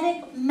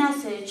prophetic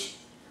message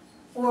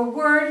or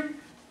word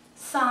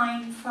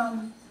sign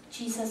from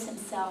Jesus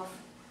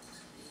Himself.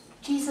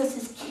 Jesus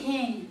is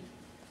King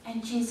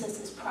and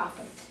Jesus is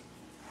prophet.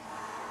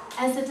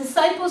 As the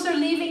disciples are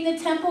leaving the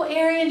temple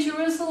area in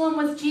Jerusalem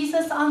with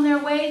Jesus on their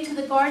way to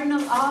the Garden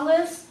of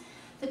Olives,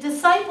 the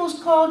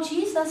disciples call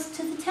Jesus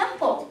to the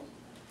temple.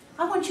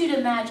 I want you to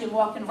imagine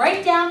walking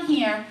right down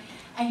here,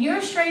 and you're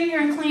a stranger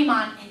in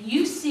Claymont, and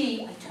you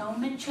see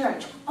Atonement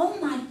Church. Oh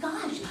my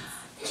gosh,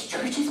 this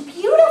church is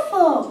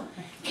beautiful.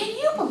 Can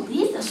you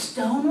believe the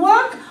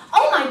stonework?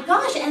 Oh my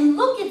gosh, and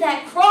look at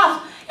that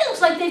cross. It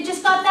looks like they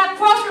just got that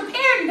cross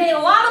repaired and paid a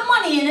lot of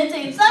money, and it's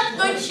in such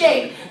good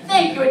shape.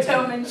 Thank you,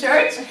 Atonement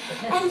Church.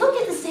 And look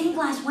at the stained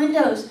glass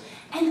windows.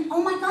 And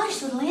oh my gosh,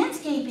 the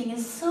landscaping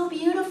is so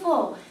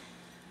beautiful.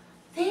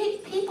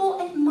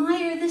 People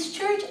admire this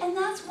church, and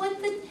that's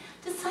what the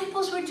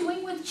disciples were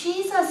doing with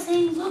Jesus,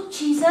 saying, look,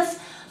 Jesus,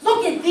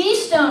 look at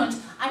these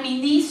stones. I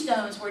mean, these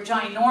stones were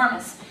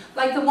ginormous.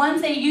 Like the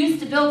ones they used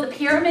to build the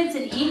pyramids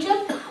in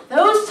Egypt,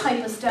 those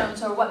type of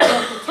stones are what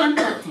built the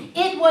temple.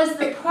 It was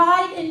the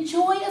pride and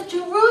joy of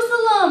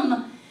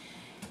Jerusalem.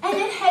 And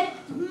it had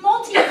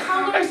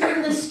multi-colors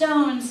in the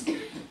stones.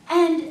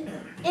 And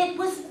it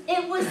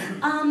was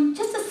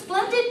just a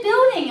splendid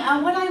building.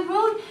 What I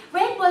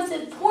read was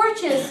that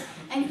porches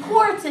and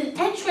courts and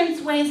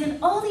entranceways and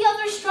all the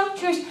other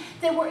structures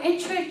that were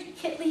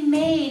intricately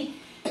made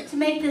to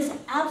make this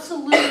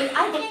absolutely,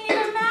 I can't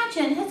even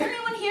imagine. Has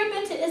anyone here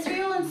been to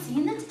Israel and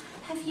seen it?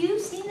 Have you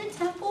seen the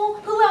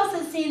temple? Who else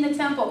has seen the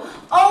temple?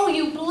 Oh,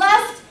 you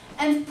blessed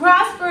and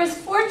prosperous,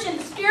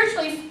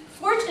 spiritually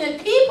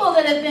fortunate people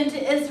that have been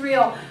to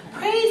Israel.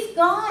 Praise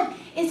God.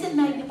 Was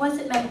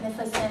it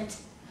magnificent?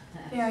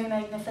 Very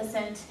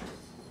magnificent.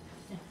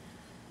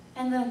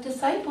 And the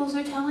disciples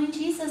are telling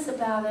Jesus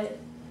about it.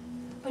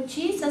 But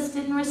Jesus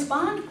didn't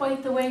respond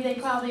quite the way they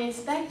probably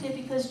expected,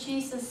 because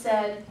Jesus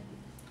said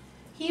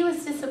he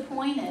was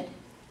disappointed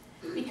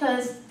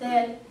because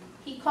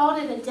he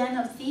called it a den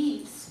of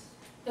thieves.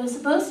 It was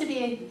supposed to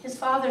be his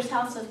Father's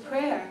house of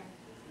prayer,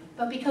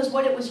 but because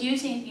what it was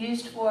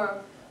used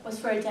for was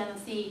for a den of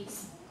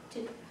thieves,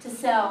 to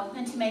sell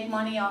and to make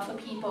money off of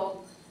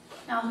people.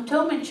 Now,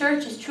 Atonement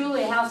Church is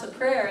truly a house of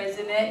prayer,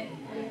 isn't it?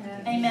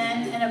 Amen.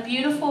 Amen. And a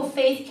beautiful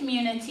faith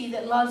community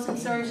that loves and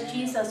serves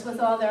Jesus with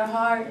all their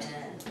heart.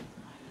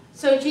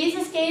 So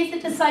Jesus gave the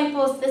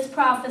disciples this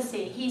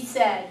prophecy. He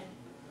said,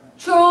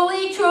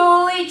 "Truly,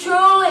 truly,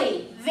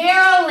 truly,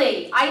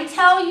 verily, I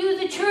tell you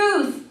the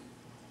truth."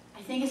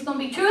 I think it's going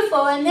to be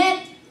truthful, isn't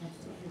it?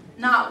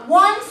 Not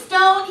one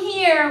stone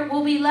here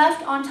will be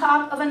left on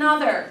top of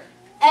another.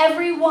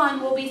 Every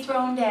one will be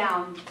thrown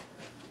down.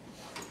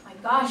 My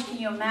gosh, can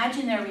you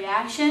imagine their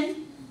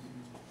reaction?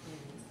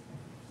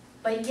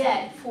 But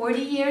yet,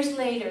 40 years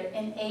later,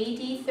 in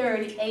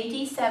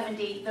AD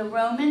 70, the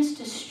Romans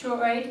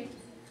destroyed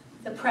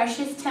the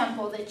precious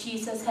temple that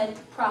Jesus had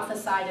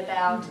prophesied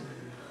about.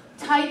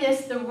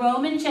 Titus, the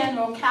Roman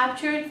general,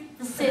 captured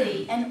the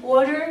city and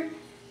ordered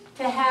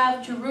to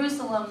have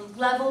Jerusalem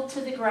leveled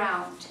to the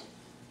ground.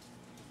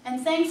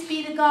 And thanks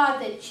be to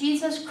God that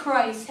Jesus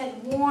Christ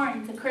had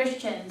warned the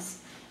Christians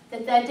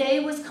that that day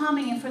was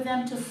coming and for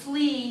them to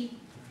flee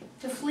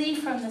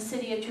from the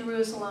city of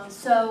Jerusalem.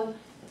 So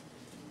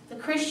the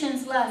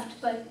Christians left,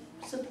 but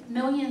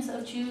millions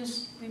of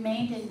Jews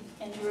remained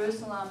in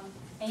Jerusalem,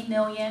 1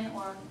 million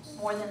or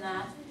more than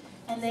that,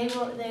 and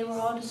they were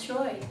all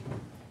destroyed.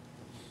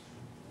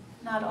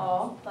 Not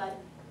all, but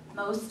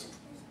most.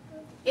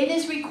 It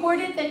is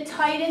recorded that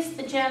Titus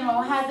the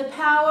general had the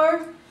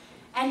power,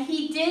 and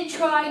he did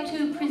try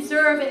to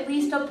preserve at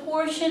least a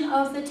portion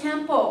of the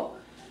temple.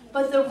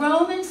 But the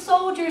Roman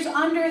soldiers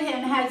under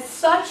him had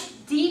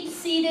such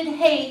deep-seated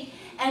hate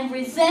and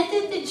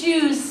resented the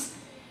Jews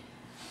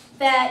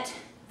that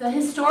the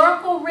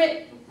historical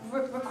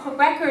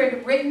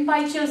record written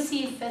by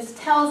Josephus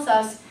tells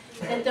us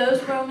that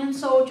those Roman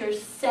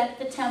soldiers set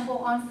the temple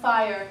on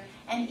fire.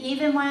 And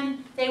even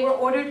when they were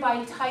ordered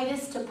by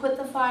Titus to put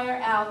the fire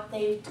out,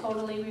 they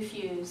totally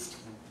refused.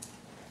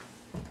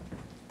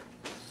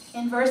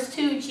 In verse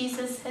 2,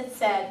 Jesus had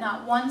said,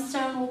 "Not one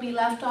stone will be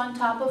left on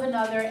top of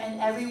another," and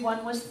every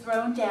one was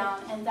thrown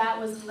down, and that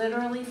was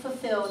literally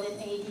fulfilled in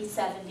AD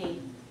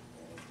 70.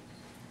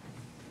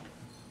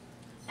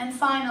 And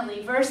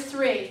finally, verse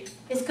 3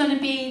 is going to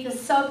be the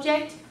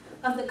subject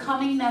of the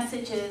coming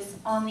messages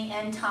on the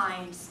end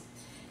times.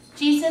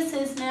 Jesus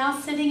is now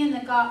sitting in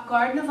the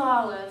Garden of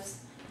Olives,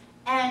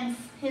 and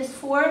his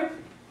 4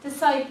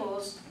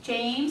 disciples,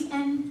 James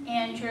and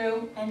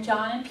Andrew and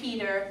John and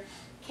Peter,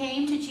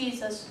 came to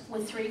Jesus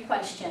with 3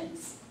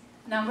 questions.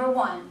 Number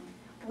 1,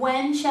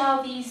 when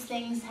shall these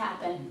things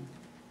happen?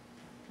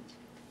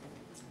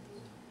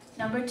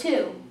 Number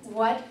 2,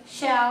 what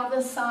shall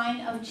the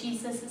sign of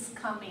Jesus'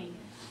 coming?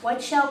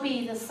 What shall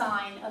be the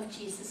sign of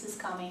Jesus'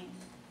 coming?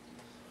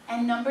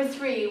 And number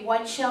 3,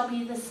 what shall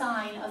be the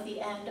sign of the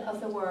end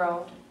of the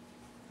world?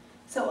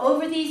 So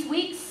over these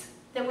weeks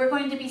that we're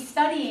going to be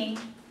studying,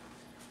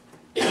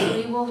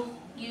 we will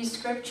use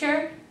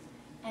scripture,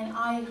 and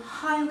I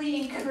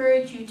highly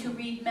encourage you to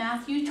read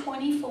Matthew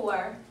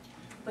 24,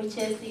 which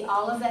is the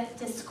Olivet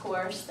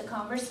Discourse, the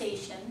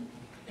conversation,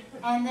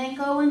 and then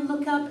go and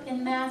look up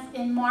in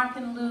Mark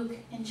and Luke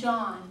and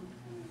John.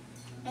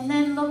 And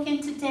then look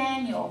into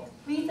Daniel.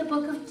 Read the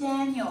book of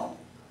Daniel.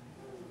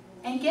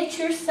 And get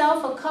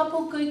yourself a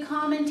couple good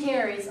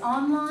commentaries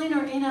online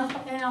or in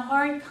a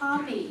hard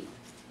copy.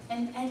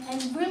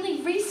 And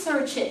really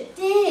research it.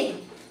 Dig.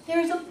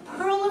 There's a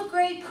pearl of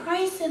great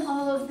price in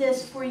all of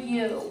this for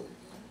you.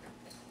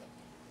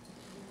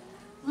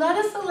 Let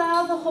us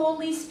allow the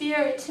Holy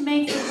Spirit to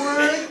make the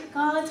Word,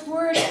 God's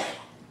Word,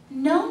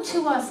 known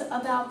to us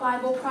about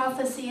Bible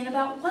prophecy and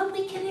about what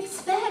we can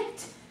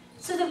expect,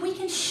 so that we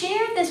can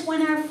share this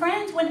when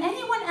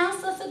anyone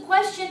asks us a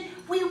question,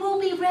 we will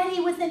be ready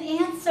with an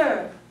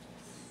answer.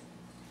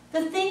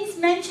 The things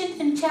mentioned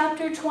in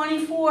chapter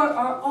 24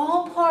 are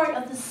all part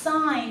of the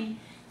sign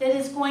that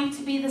is going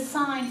to be the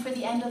sign for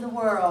the end of the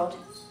world.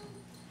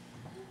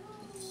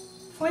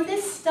 For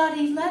this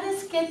study, let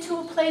us get to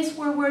a place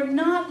where we're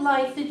not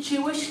like the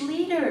Jewish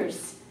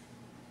leaders.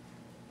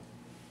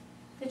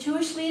 The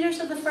Jewish leaders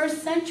of the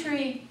first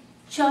century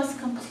just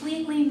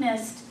completely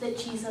missed that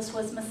Jesus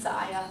was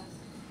Messiah.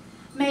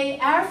 May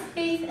our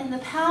faith and the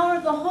power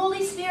of the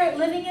Holy Spirit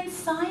living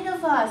inside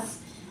of us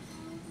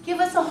Give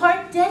us a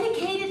heart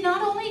dedicated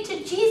not only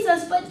to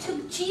Jesus, but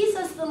to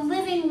Jesus, the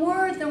living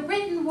Word, the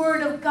written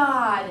Word of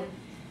God.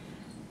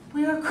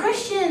 We are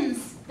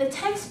Christians. The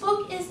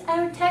textbook is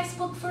our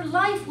textbook for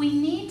life. We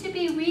need to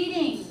be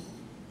reading.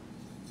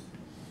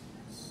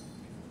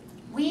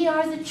 We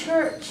are the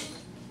church,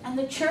 and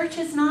the church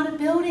is not a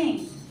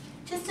building.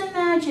 Just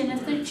imagine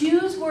if the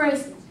Jews were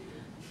as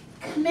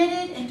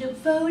committed and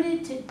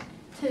devoted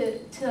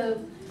to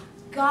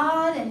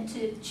God and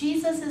to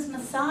Jesus as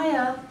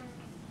Messiah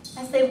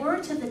as they were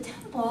to the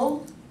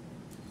temple,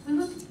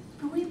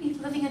 we'd be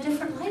living a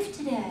different life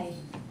today.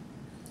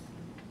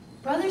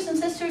 Brothers and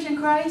sisters in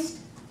Christ,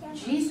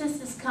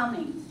 Jesus is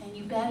coming, and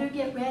you better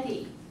get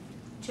ready.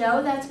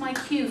 Joe, that's my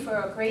cue for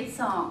a great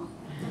song.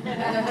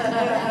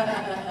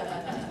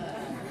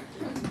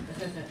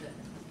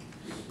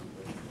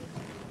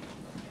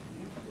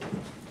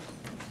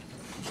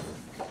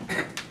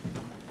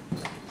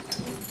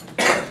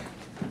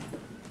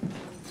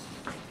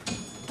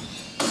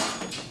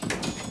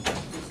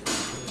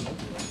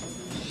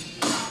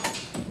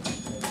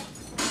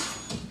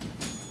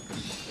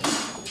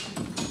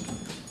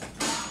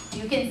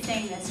 You can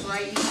sing this,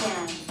 right? You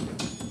can.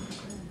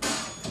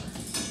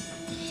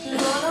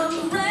 Lord,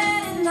 I'm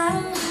ready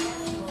now,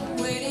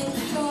 waiting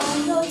for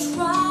your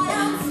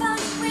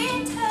triumphant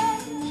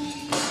return.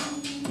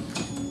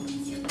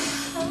 You're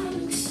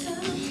coming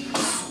soon.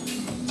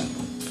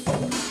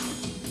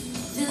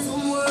 This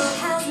world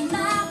has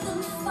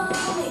nothing for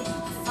me. I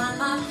find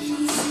my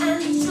peace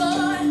and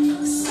joy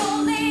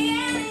solely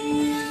in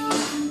you.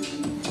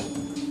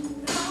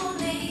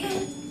 Only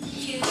in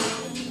you.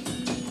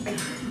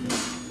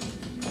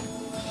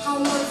 I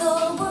want the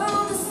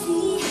world to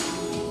see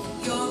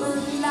you're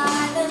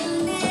alive and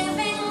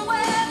living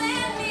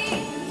within me.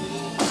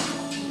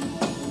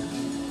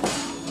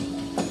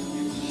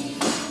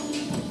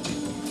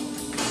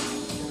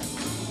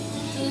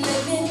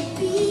 Let me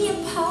be a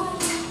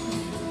part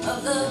of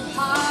the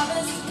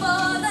harvest,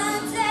 for the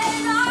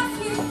days are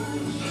few.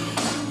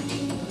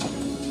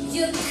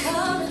 You're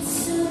coming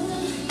soon,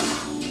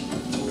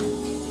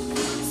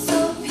 so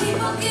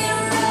people get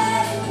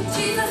ready.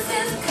 Jesus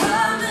is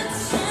coming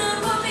soon.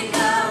 We'll be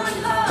going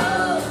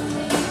home.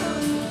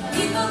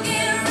 People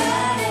get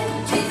ready.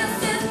 Jesus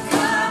is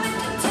coming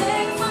to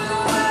take from the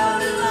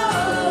world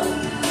alone.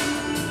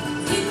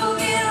 People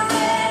get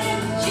ready.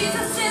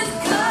 Jesus is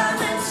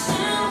coming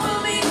soon.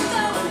 We'll be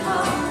going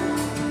home.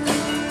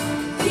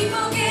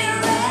 People get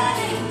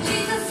ready.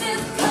 Jesus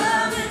is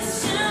coming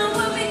soon.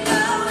 We'll be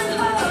going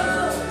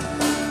home.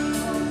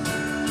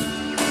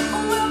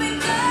 We'll be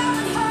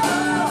going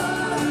home.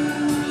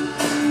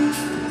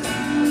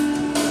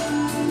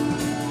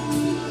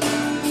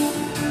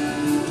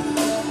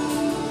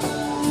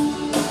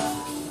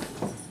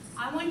 I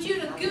want you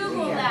to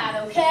Google that,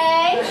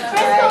 okay?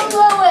 Crystal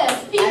Lewis,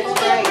 people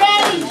get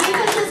ready.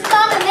 Jesus is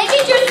coming. Make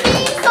it your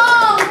theme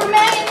song for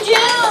May and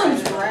June.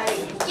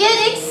 Get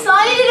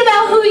excited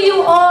about who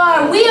you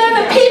are. We are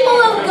the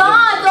people of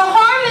God. The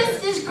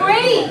harvest is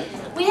great.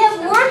 We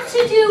have work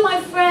to do,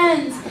 my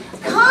friends.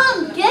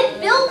 Come, get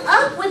built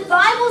up with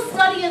Bible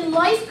study and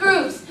life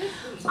groups.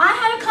 I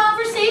had a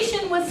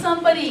conversation with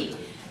somebody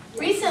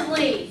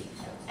recently,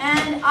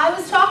 and I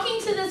was talking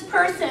to this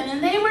person,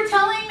 and they were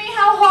telling me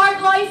how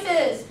hard life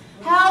is,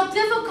 how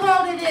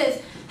difficult it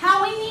is,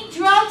 how we need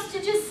drugs to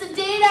just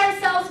sedate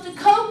ourselves to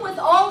cope with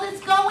all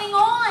that's going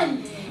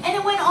on. And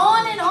it went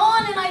on, and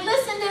I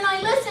listened,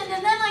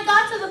 and then I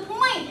got to the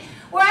point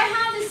where I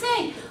had to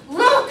say,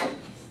 look,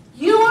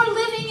 you are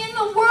living in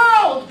the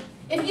world.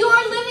 If you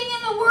are living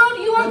in the world,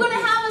 you are going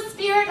to have a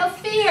spirit of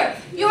fear.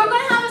 You are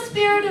going to have a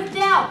spirit of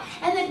doubt.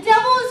 And the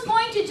devil is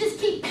going to just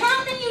keep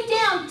pounding you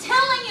down,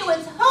 telling you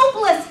it's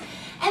hopeless.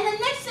 And the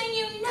next thing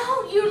you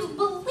know, you're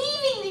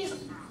believing these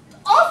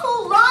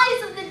awful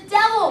lies of the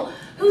devil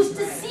who's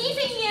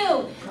deceiving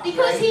you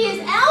because he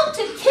is out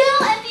to kill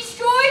and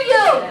destroy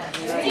you.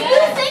 Do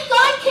you think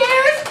God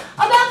cares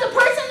about the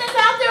person that's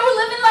out there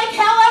living like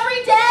hell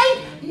every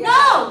day?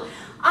 No.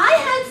 I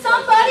had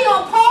somebody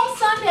on Palm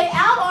Sunday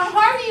out on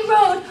Harvey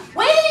Road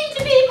waving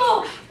to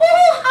people.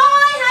 Woo,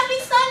 hi, happy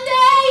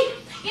Sunday.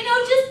 You know,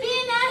 just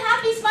being that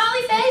happy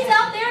smiley face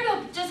out there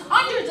to just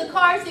hundreds of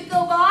cars that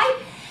go by.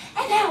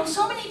 And now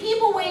so many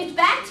people waved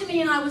back to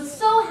me, and I was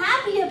so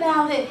happy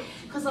about it.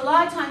 Because a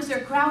lot of times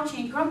they're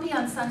grouchy and grumpy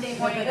on Sunday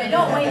morning and they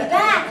don't wave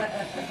back.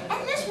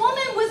 And this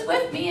woman was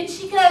with me, and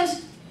she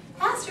goes,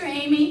 Pastor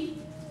Amy,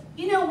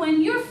 you know,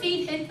 when your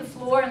feet hit the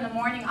floor in the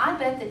morning, I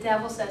bet the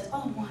devil says,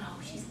 oh, no,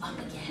 she's up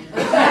again.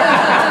 And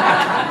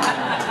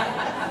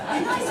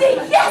I say,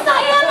 yes,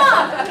 I am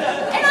up.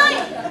 And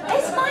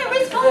it's my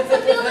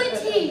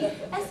responsibility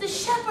as the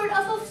shepherd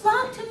of a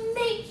flock to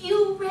make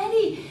you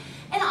ready.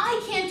 And I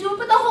can't do it,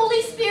 but the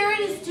Holy Spirit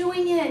is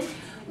doing it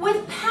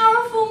with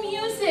powerful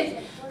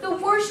music. The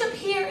worship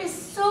here is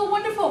so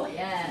wonderful.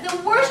 Yes. The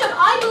worship,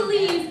 I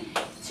believe,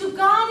 to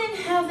God in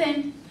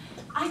heaven,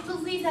 I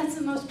believe that's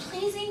the most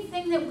pleasing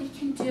thing that we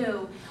can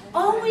do.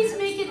 Always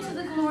make it to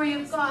the glory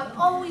of God.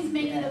 Always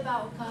make it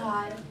about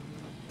God.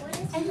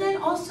 And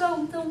then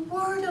also the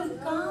Word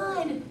of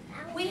God.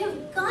 We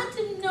have got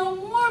to know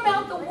more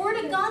about the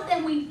Word of God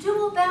than we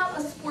do about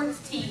a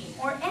sports team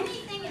or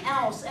anything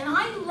else. And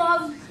I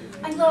love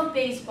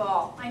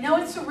baseball. I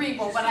know it's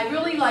cerebral, but I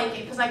really like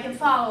it because I can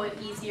follow it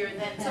easier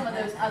than some of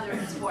those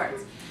other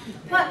sports.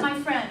 But my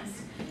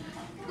friends,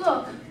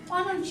 look,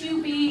 why don't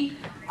you be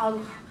a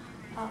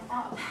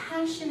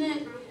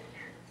passionate,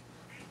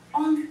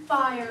 on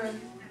fire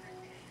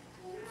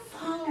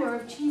follower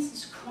of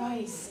Jesus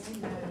Christ?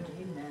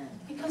 Amen.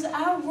 Because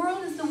our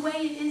world is the way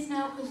it is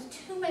now because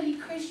too many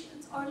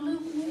Christians are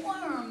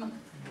lukewarm.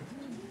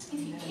 If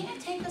you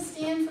can't take a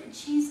stand for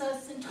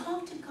Jesus and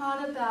talk to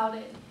God about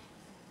it,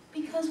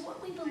 because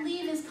what we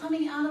believe is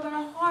coming out of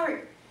our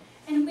heart.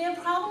 And if we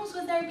have problems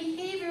with our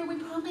behavior, we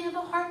probably have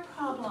a heart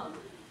problem.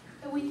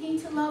 That we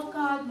need to love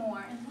God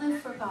more and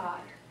live for God.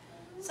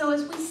 So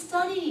as we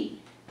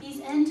study these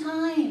end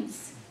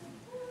times,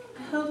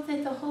 I hope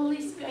that the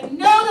Holy Spirit, I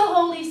know the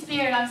Holy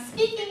Spirit, I'm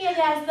speaking it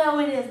as though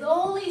it is. The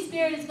Holy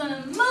Spirit is going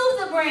to move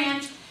the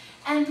branch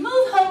and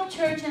move Hope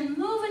Church and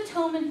move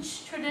Atonement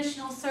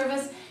traditional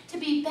service to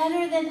be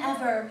better than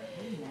ever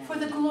for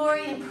the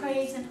glory and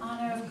praise and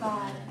honor of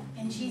God.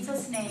 In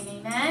Jesus' name,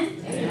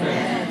 amen?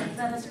 Amen.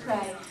 Let us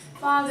pray.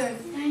 Father,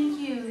 thank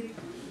you.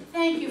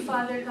 Thank you,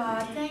 Father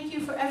God. Thank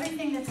you for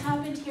everything that's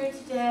happened here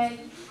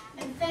today.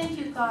 And thank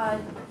you, God.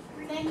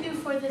 Thank you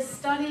for this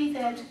study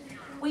that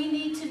we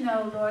need to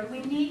know, Lord.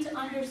 We need to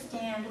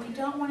understand. We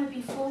don't want to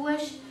be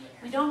foolish.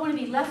 We don't want to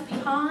be left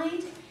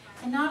behind.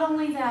 And not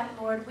only that,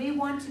 Lord, we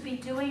want to be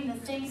doing the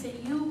things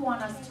that you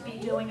want us to be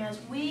doing as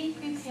we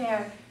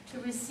prepare to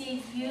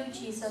receive you,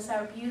 Jesus,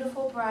 our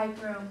beautiful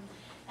bridegroom.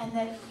 And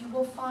that you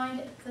will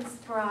find this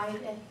bride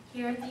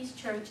here at these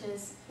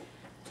churches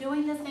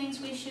doing the things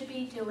we should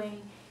be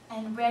doing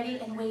and ready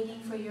and waiting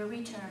for your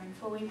return.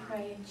 For we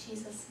pray in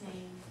Jesus'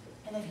 name.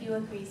 And if you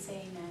agree,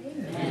 say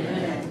amen.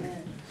 Amen.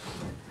 Amen.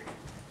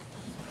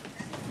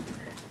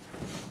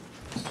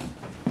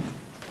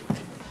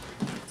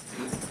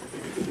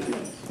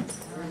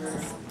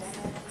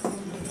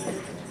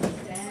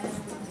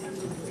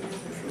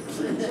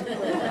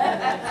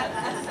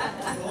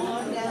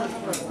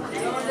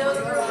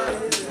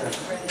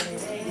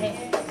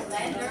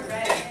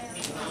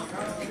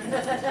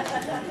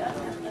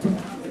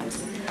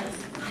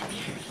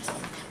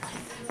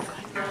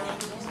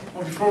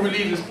 Well, before we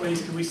leave this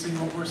place, can we sing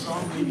one more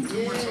song? Maybe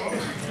two more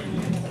songs?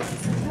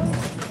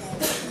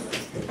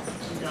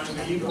 So guys,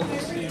 are you going to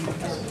stand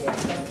with us?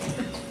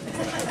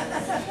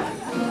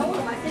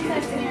 I think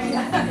that's Mary.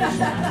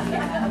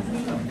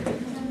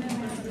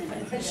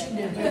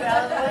 Get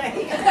out of the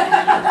way.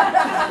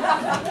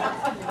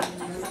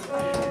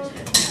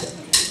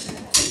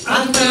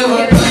 I never oh,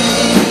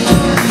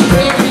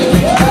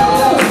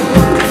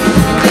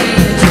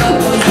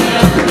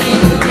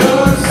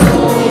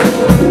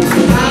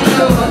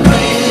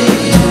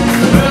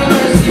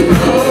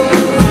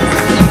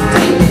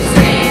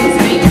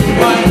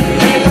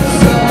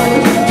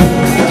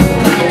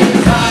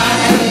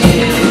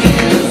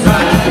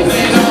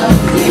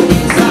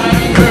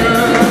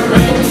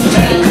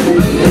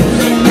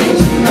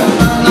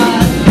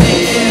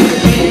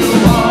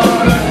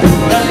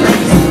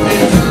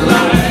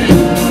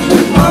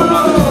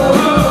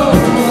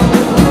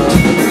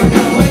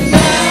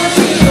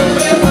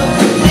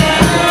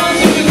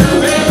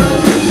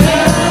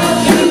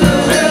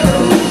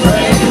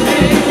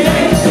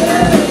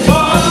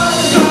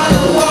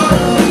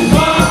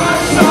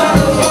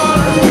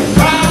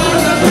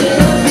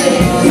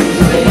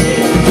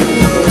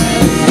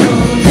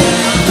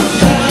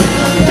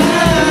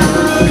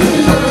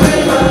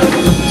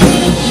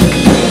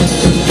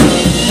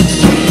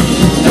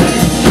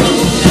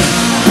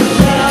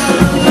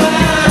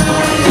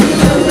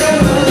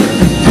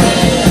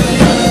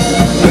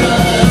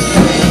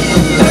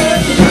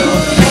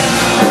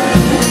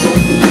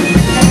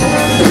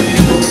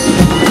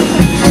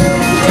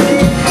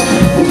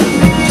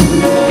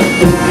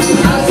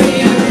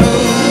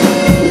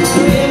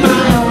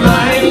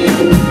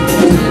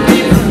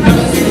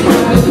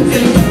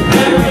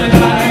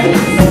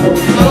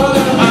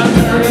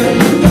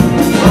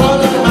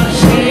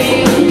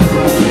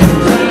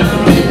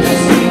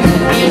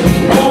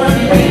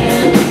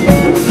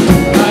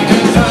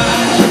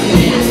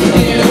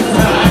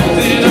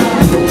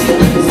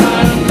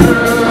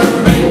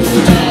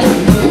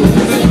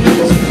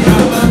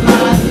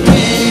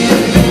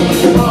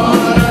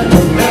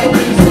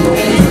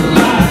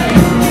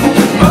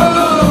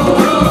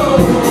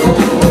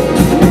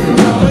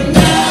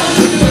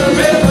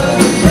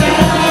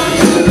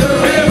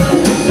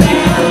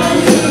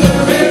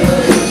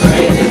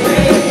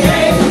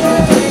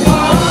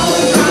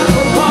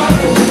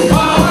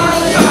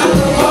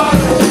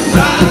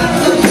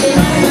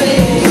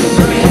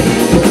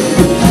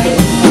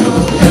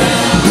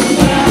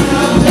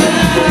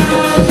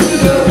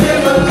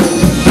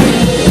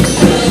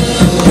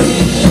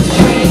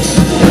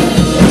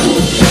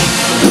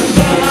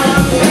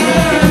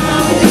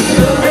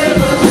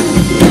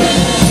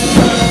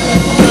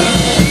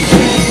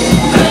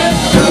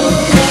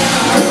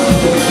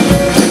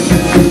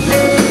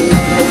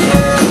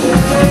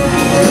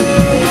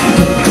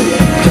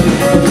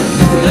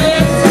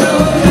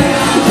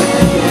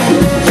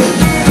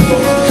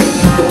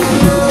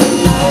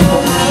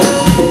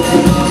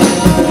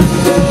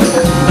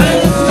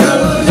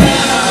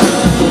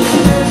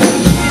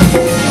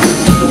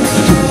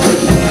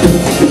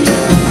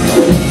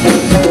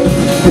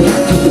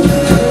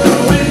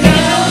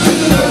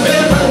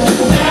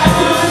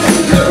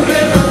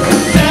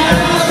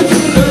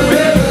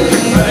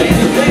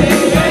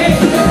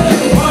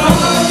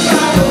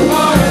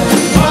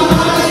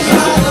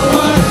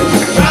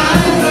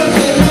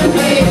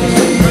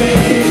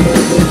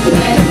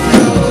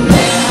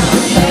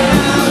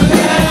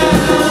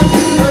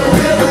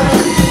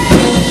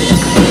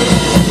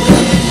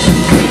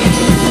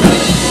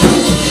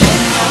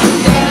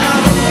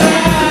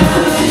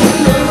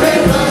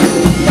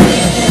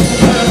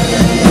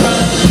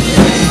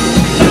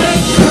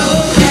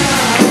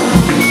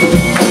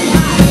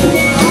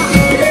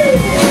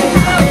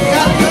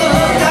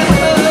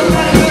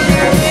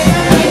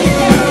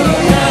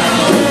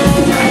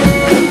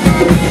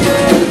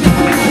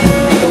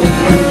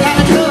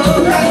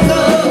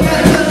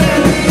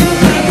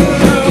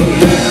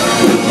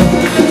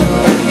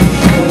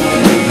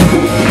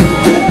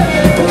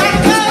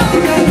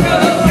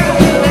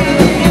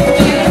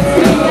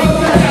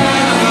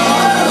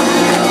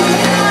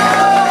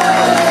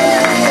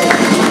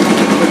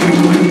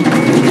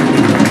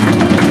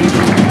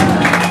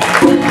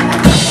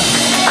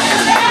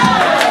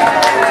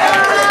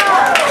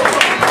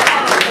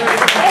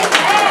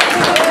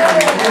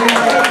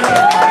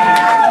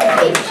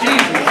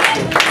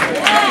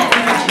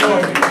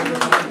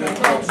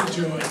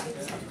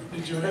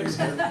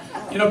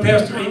 know,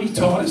 Pastor Amy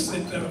taught us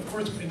that, of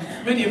course,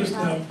 many of us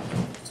know,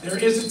 there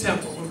is a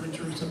temple over in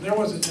Jerusalem. There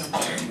was a temple.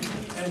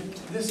 And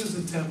this is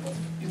a temple.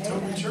 The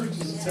Atonement Church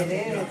is a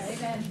temple.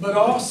 But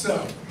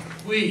also,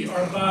 we,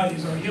 our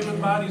bodies, our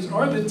human bodies,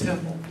 are the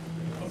temple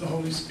of the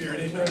Holy Spirit.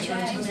 Amen, church?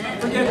 Let's not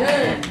forget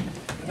that.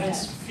 And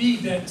let's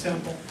feed that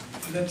temple.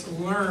 And let's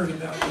learn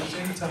about those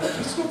end times.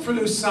 Let's look for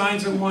those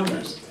signs and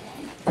wonders.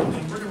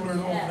 And we're going to learn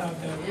all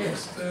about that in the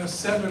next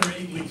 7 or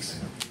 8 weeks.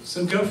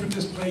 So go from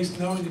this place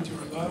knowing that you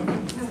are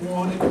loved, you are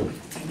wanted,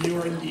 and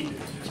you are needed in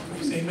this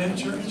place. Amen,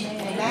 church?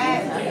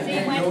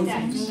 Amen. Go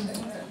in peace.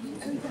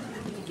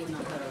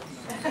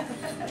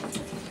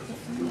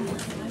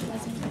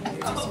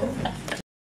 Oh.